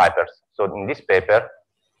consider hypers. So in this paper,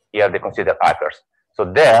 here they consider hypers. So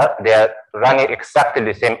there, they are running exactly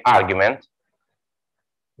the same argument.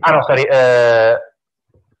 No, sorry.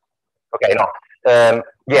 Okay, no.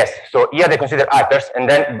 Yes, so here they consider hypers, and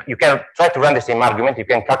then you can try to run the same argument. You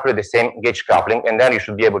can calculate the same gauge coupling, and then you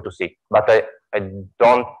should be able to see. But I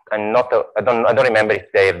don't remember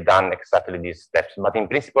if they have done exactly these steps. But in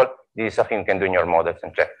principle, this is something you can do in your models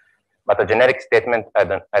and check. But a generic statement, I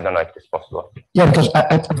don't know if it's possible. Yeah, because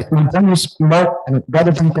my plan is more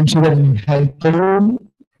rather than considering hyper,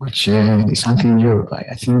 which is something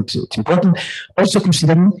I think it's important. Also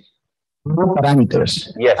considering more parameters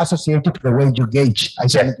associated to the way you gauge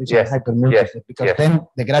isometries and hypermultiplets, because then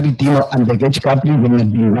the Gravitino and the gauge coupling will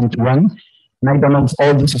not be one-to-one. And I don't know if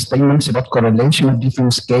all these statements about correlation of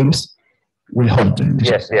different scales will hold.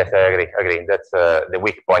 Yes, I agree. That's the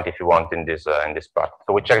weak point, if you want, in this part.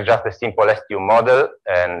 So we checked just the simple STU model,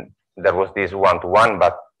 and there was this one-to-one,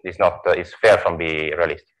 but it's not. It's far from being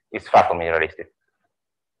realistic. It's far from being realistic.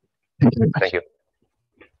 Thank you.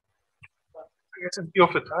 I guess in view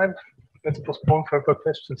of the time, let's postpone further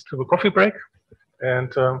questions to the coffee break.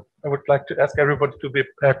 And I would like to ask everybody to be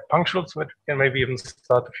punctual, so that we can maybe even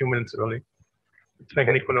start a few minutes early. Thank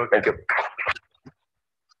you, Niccolo. Thank you.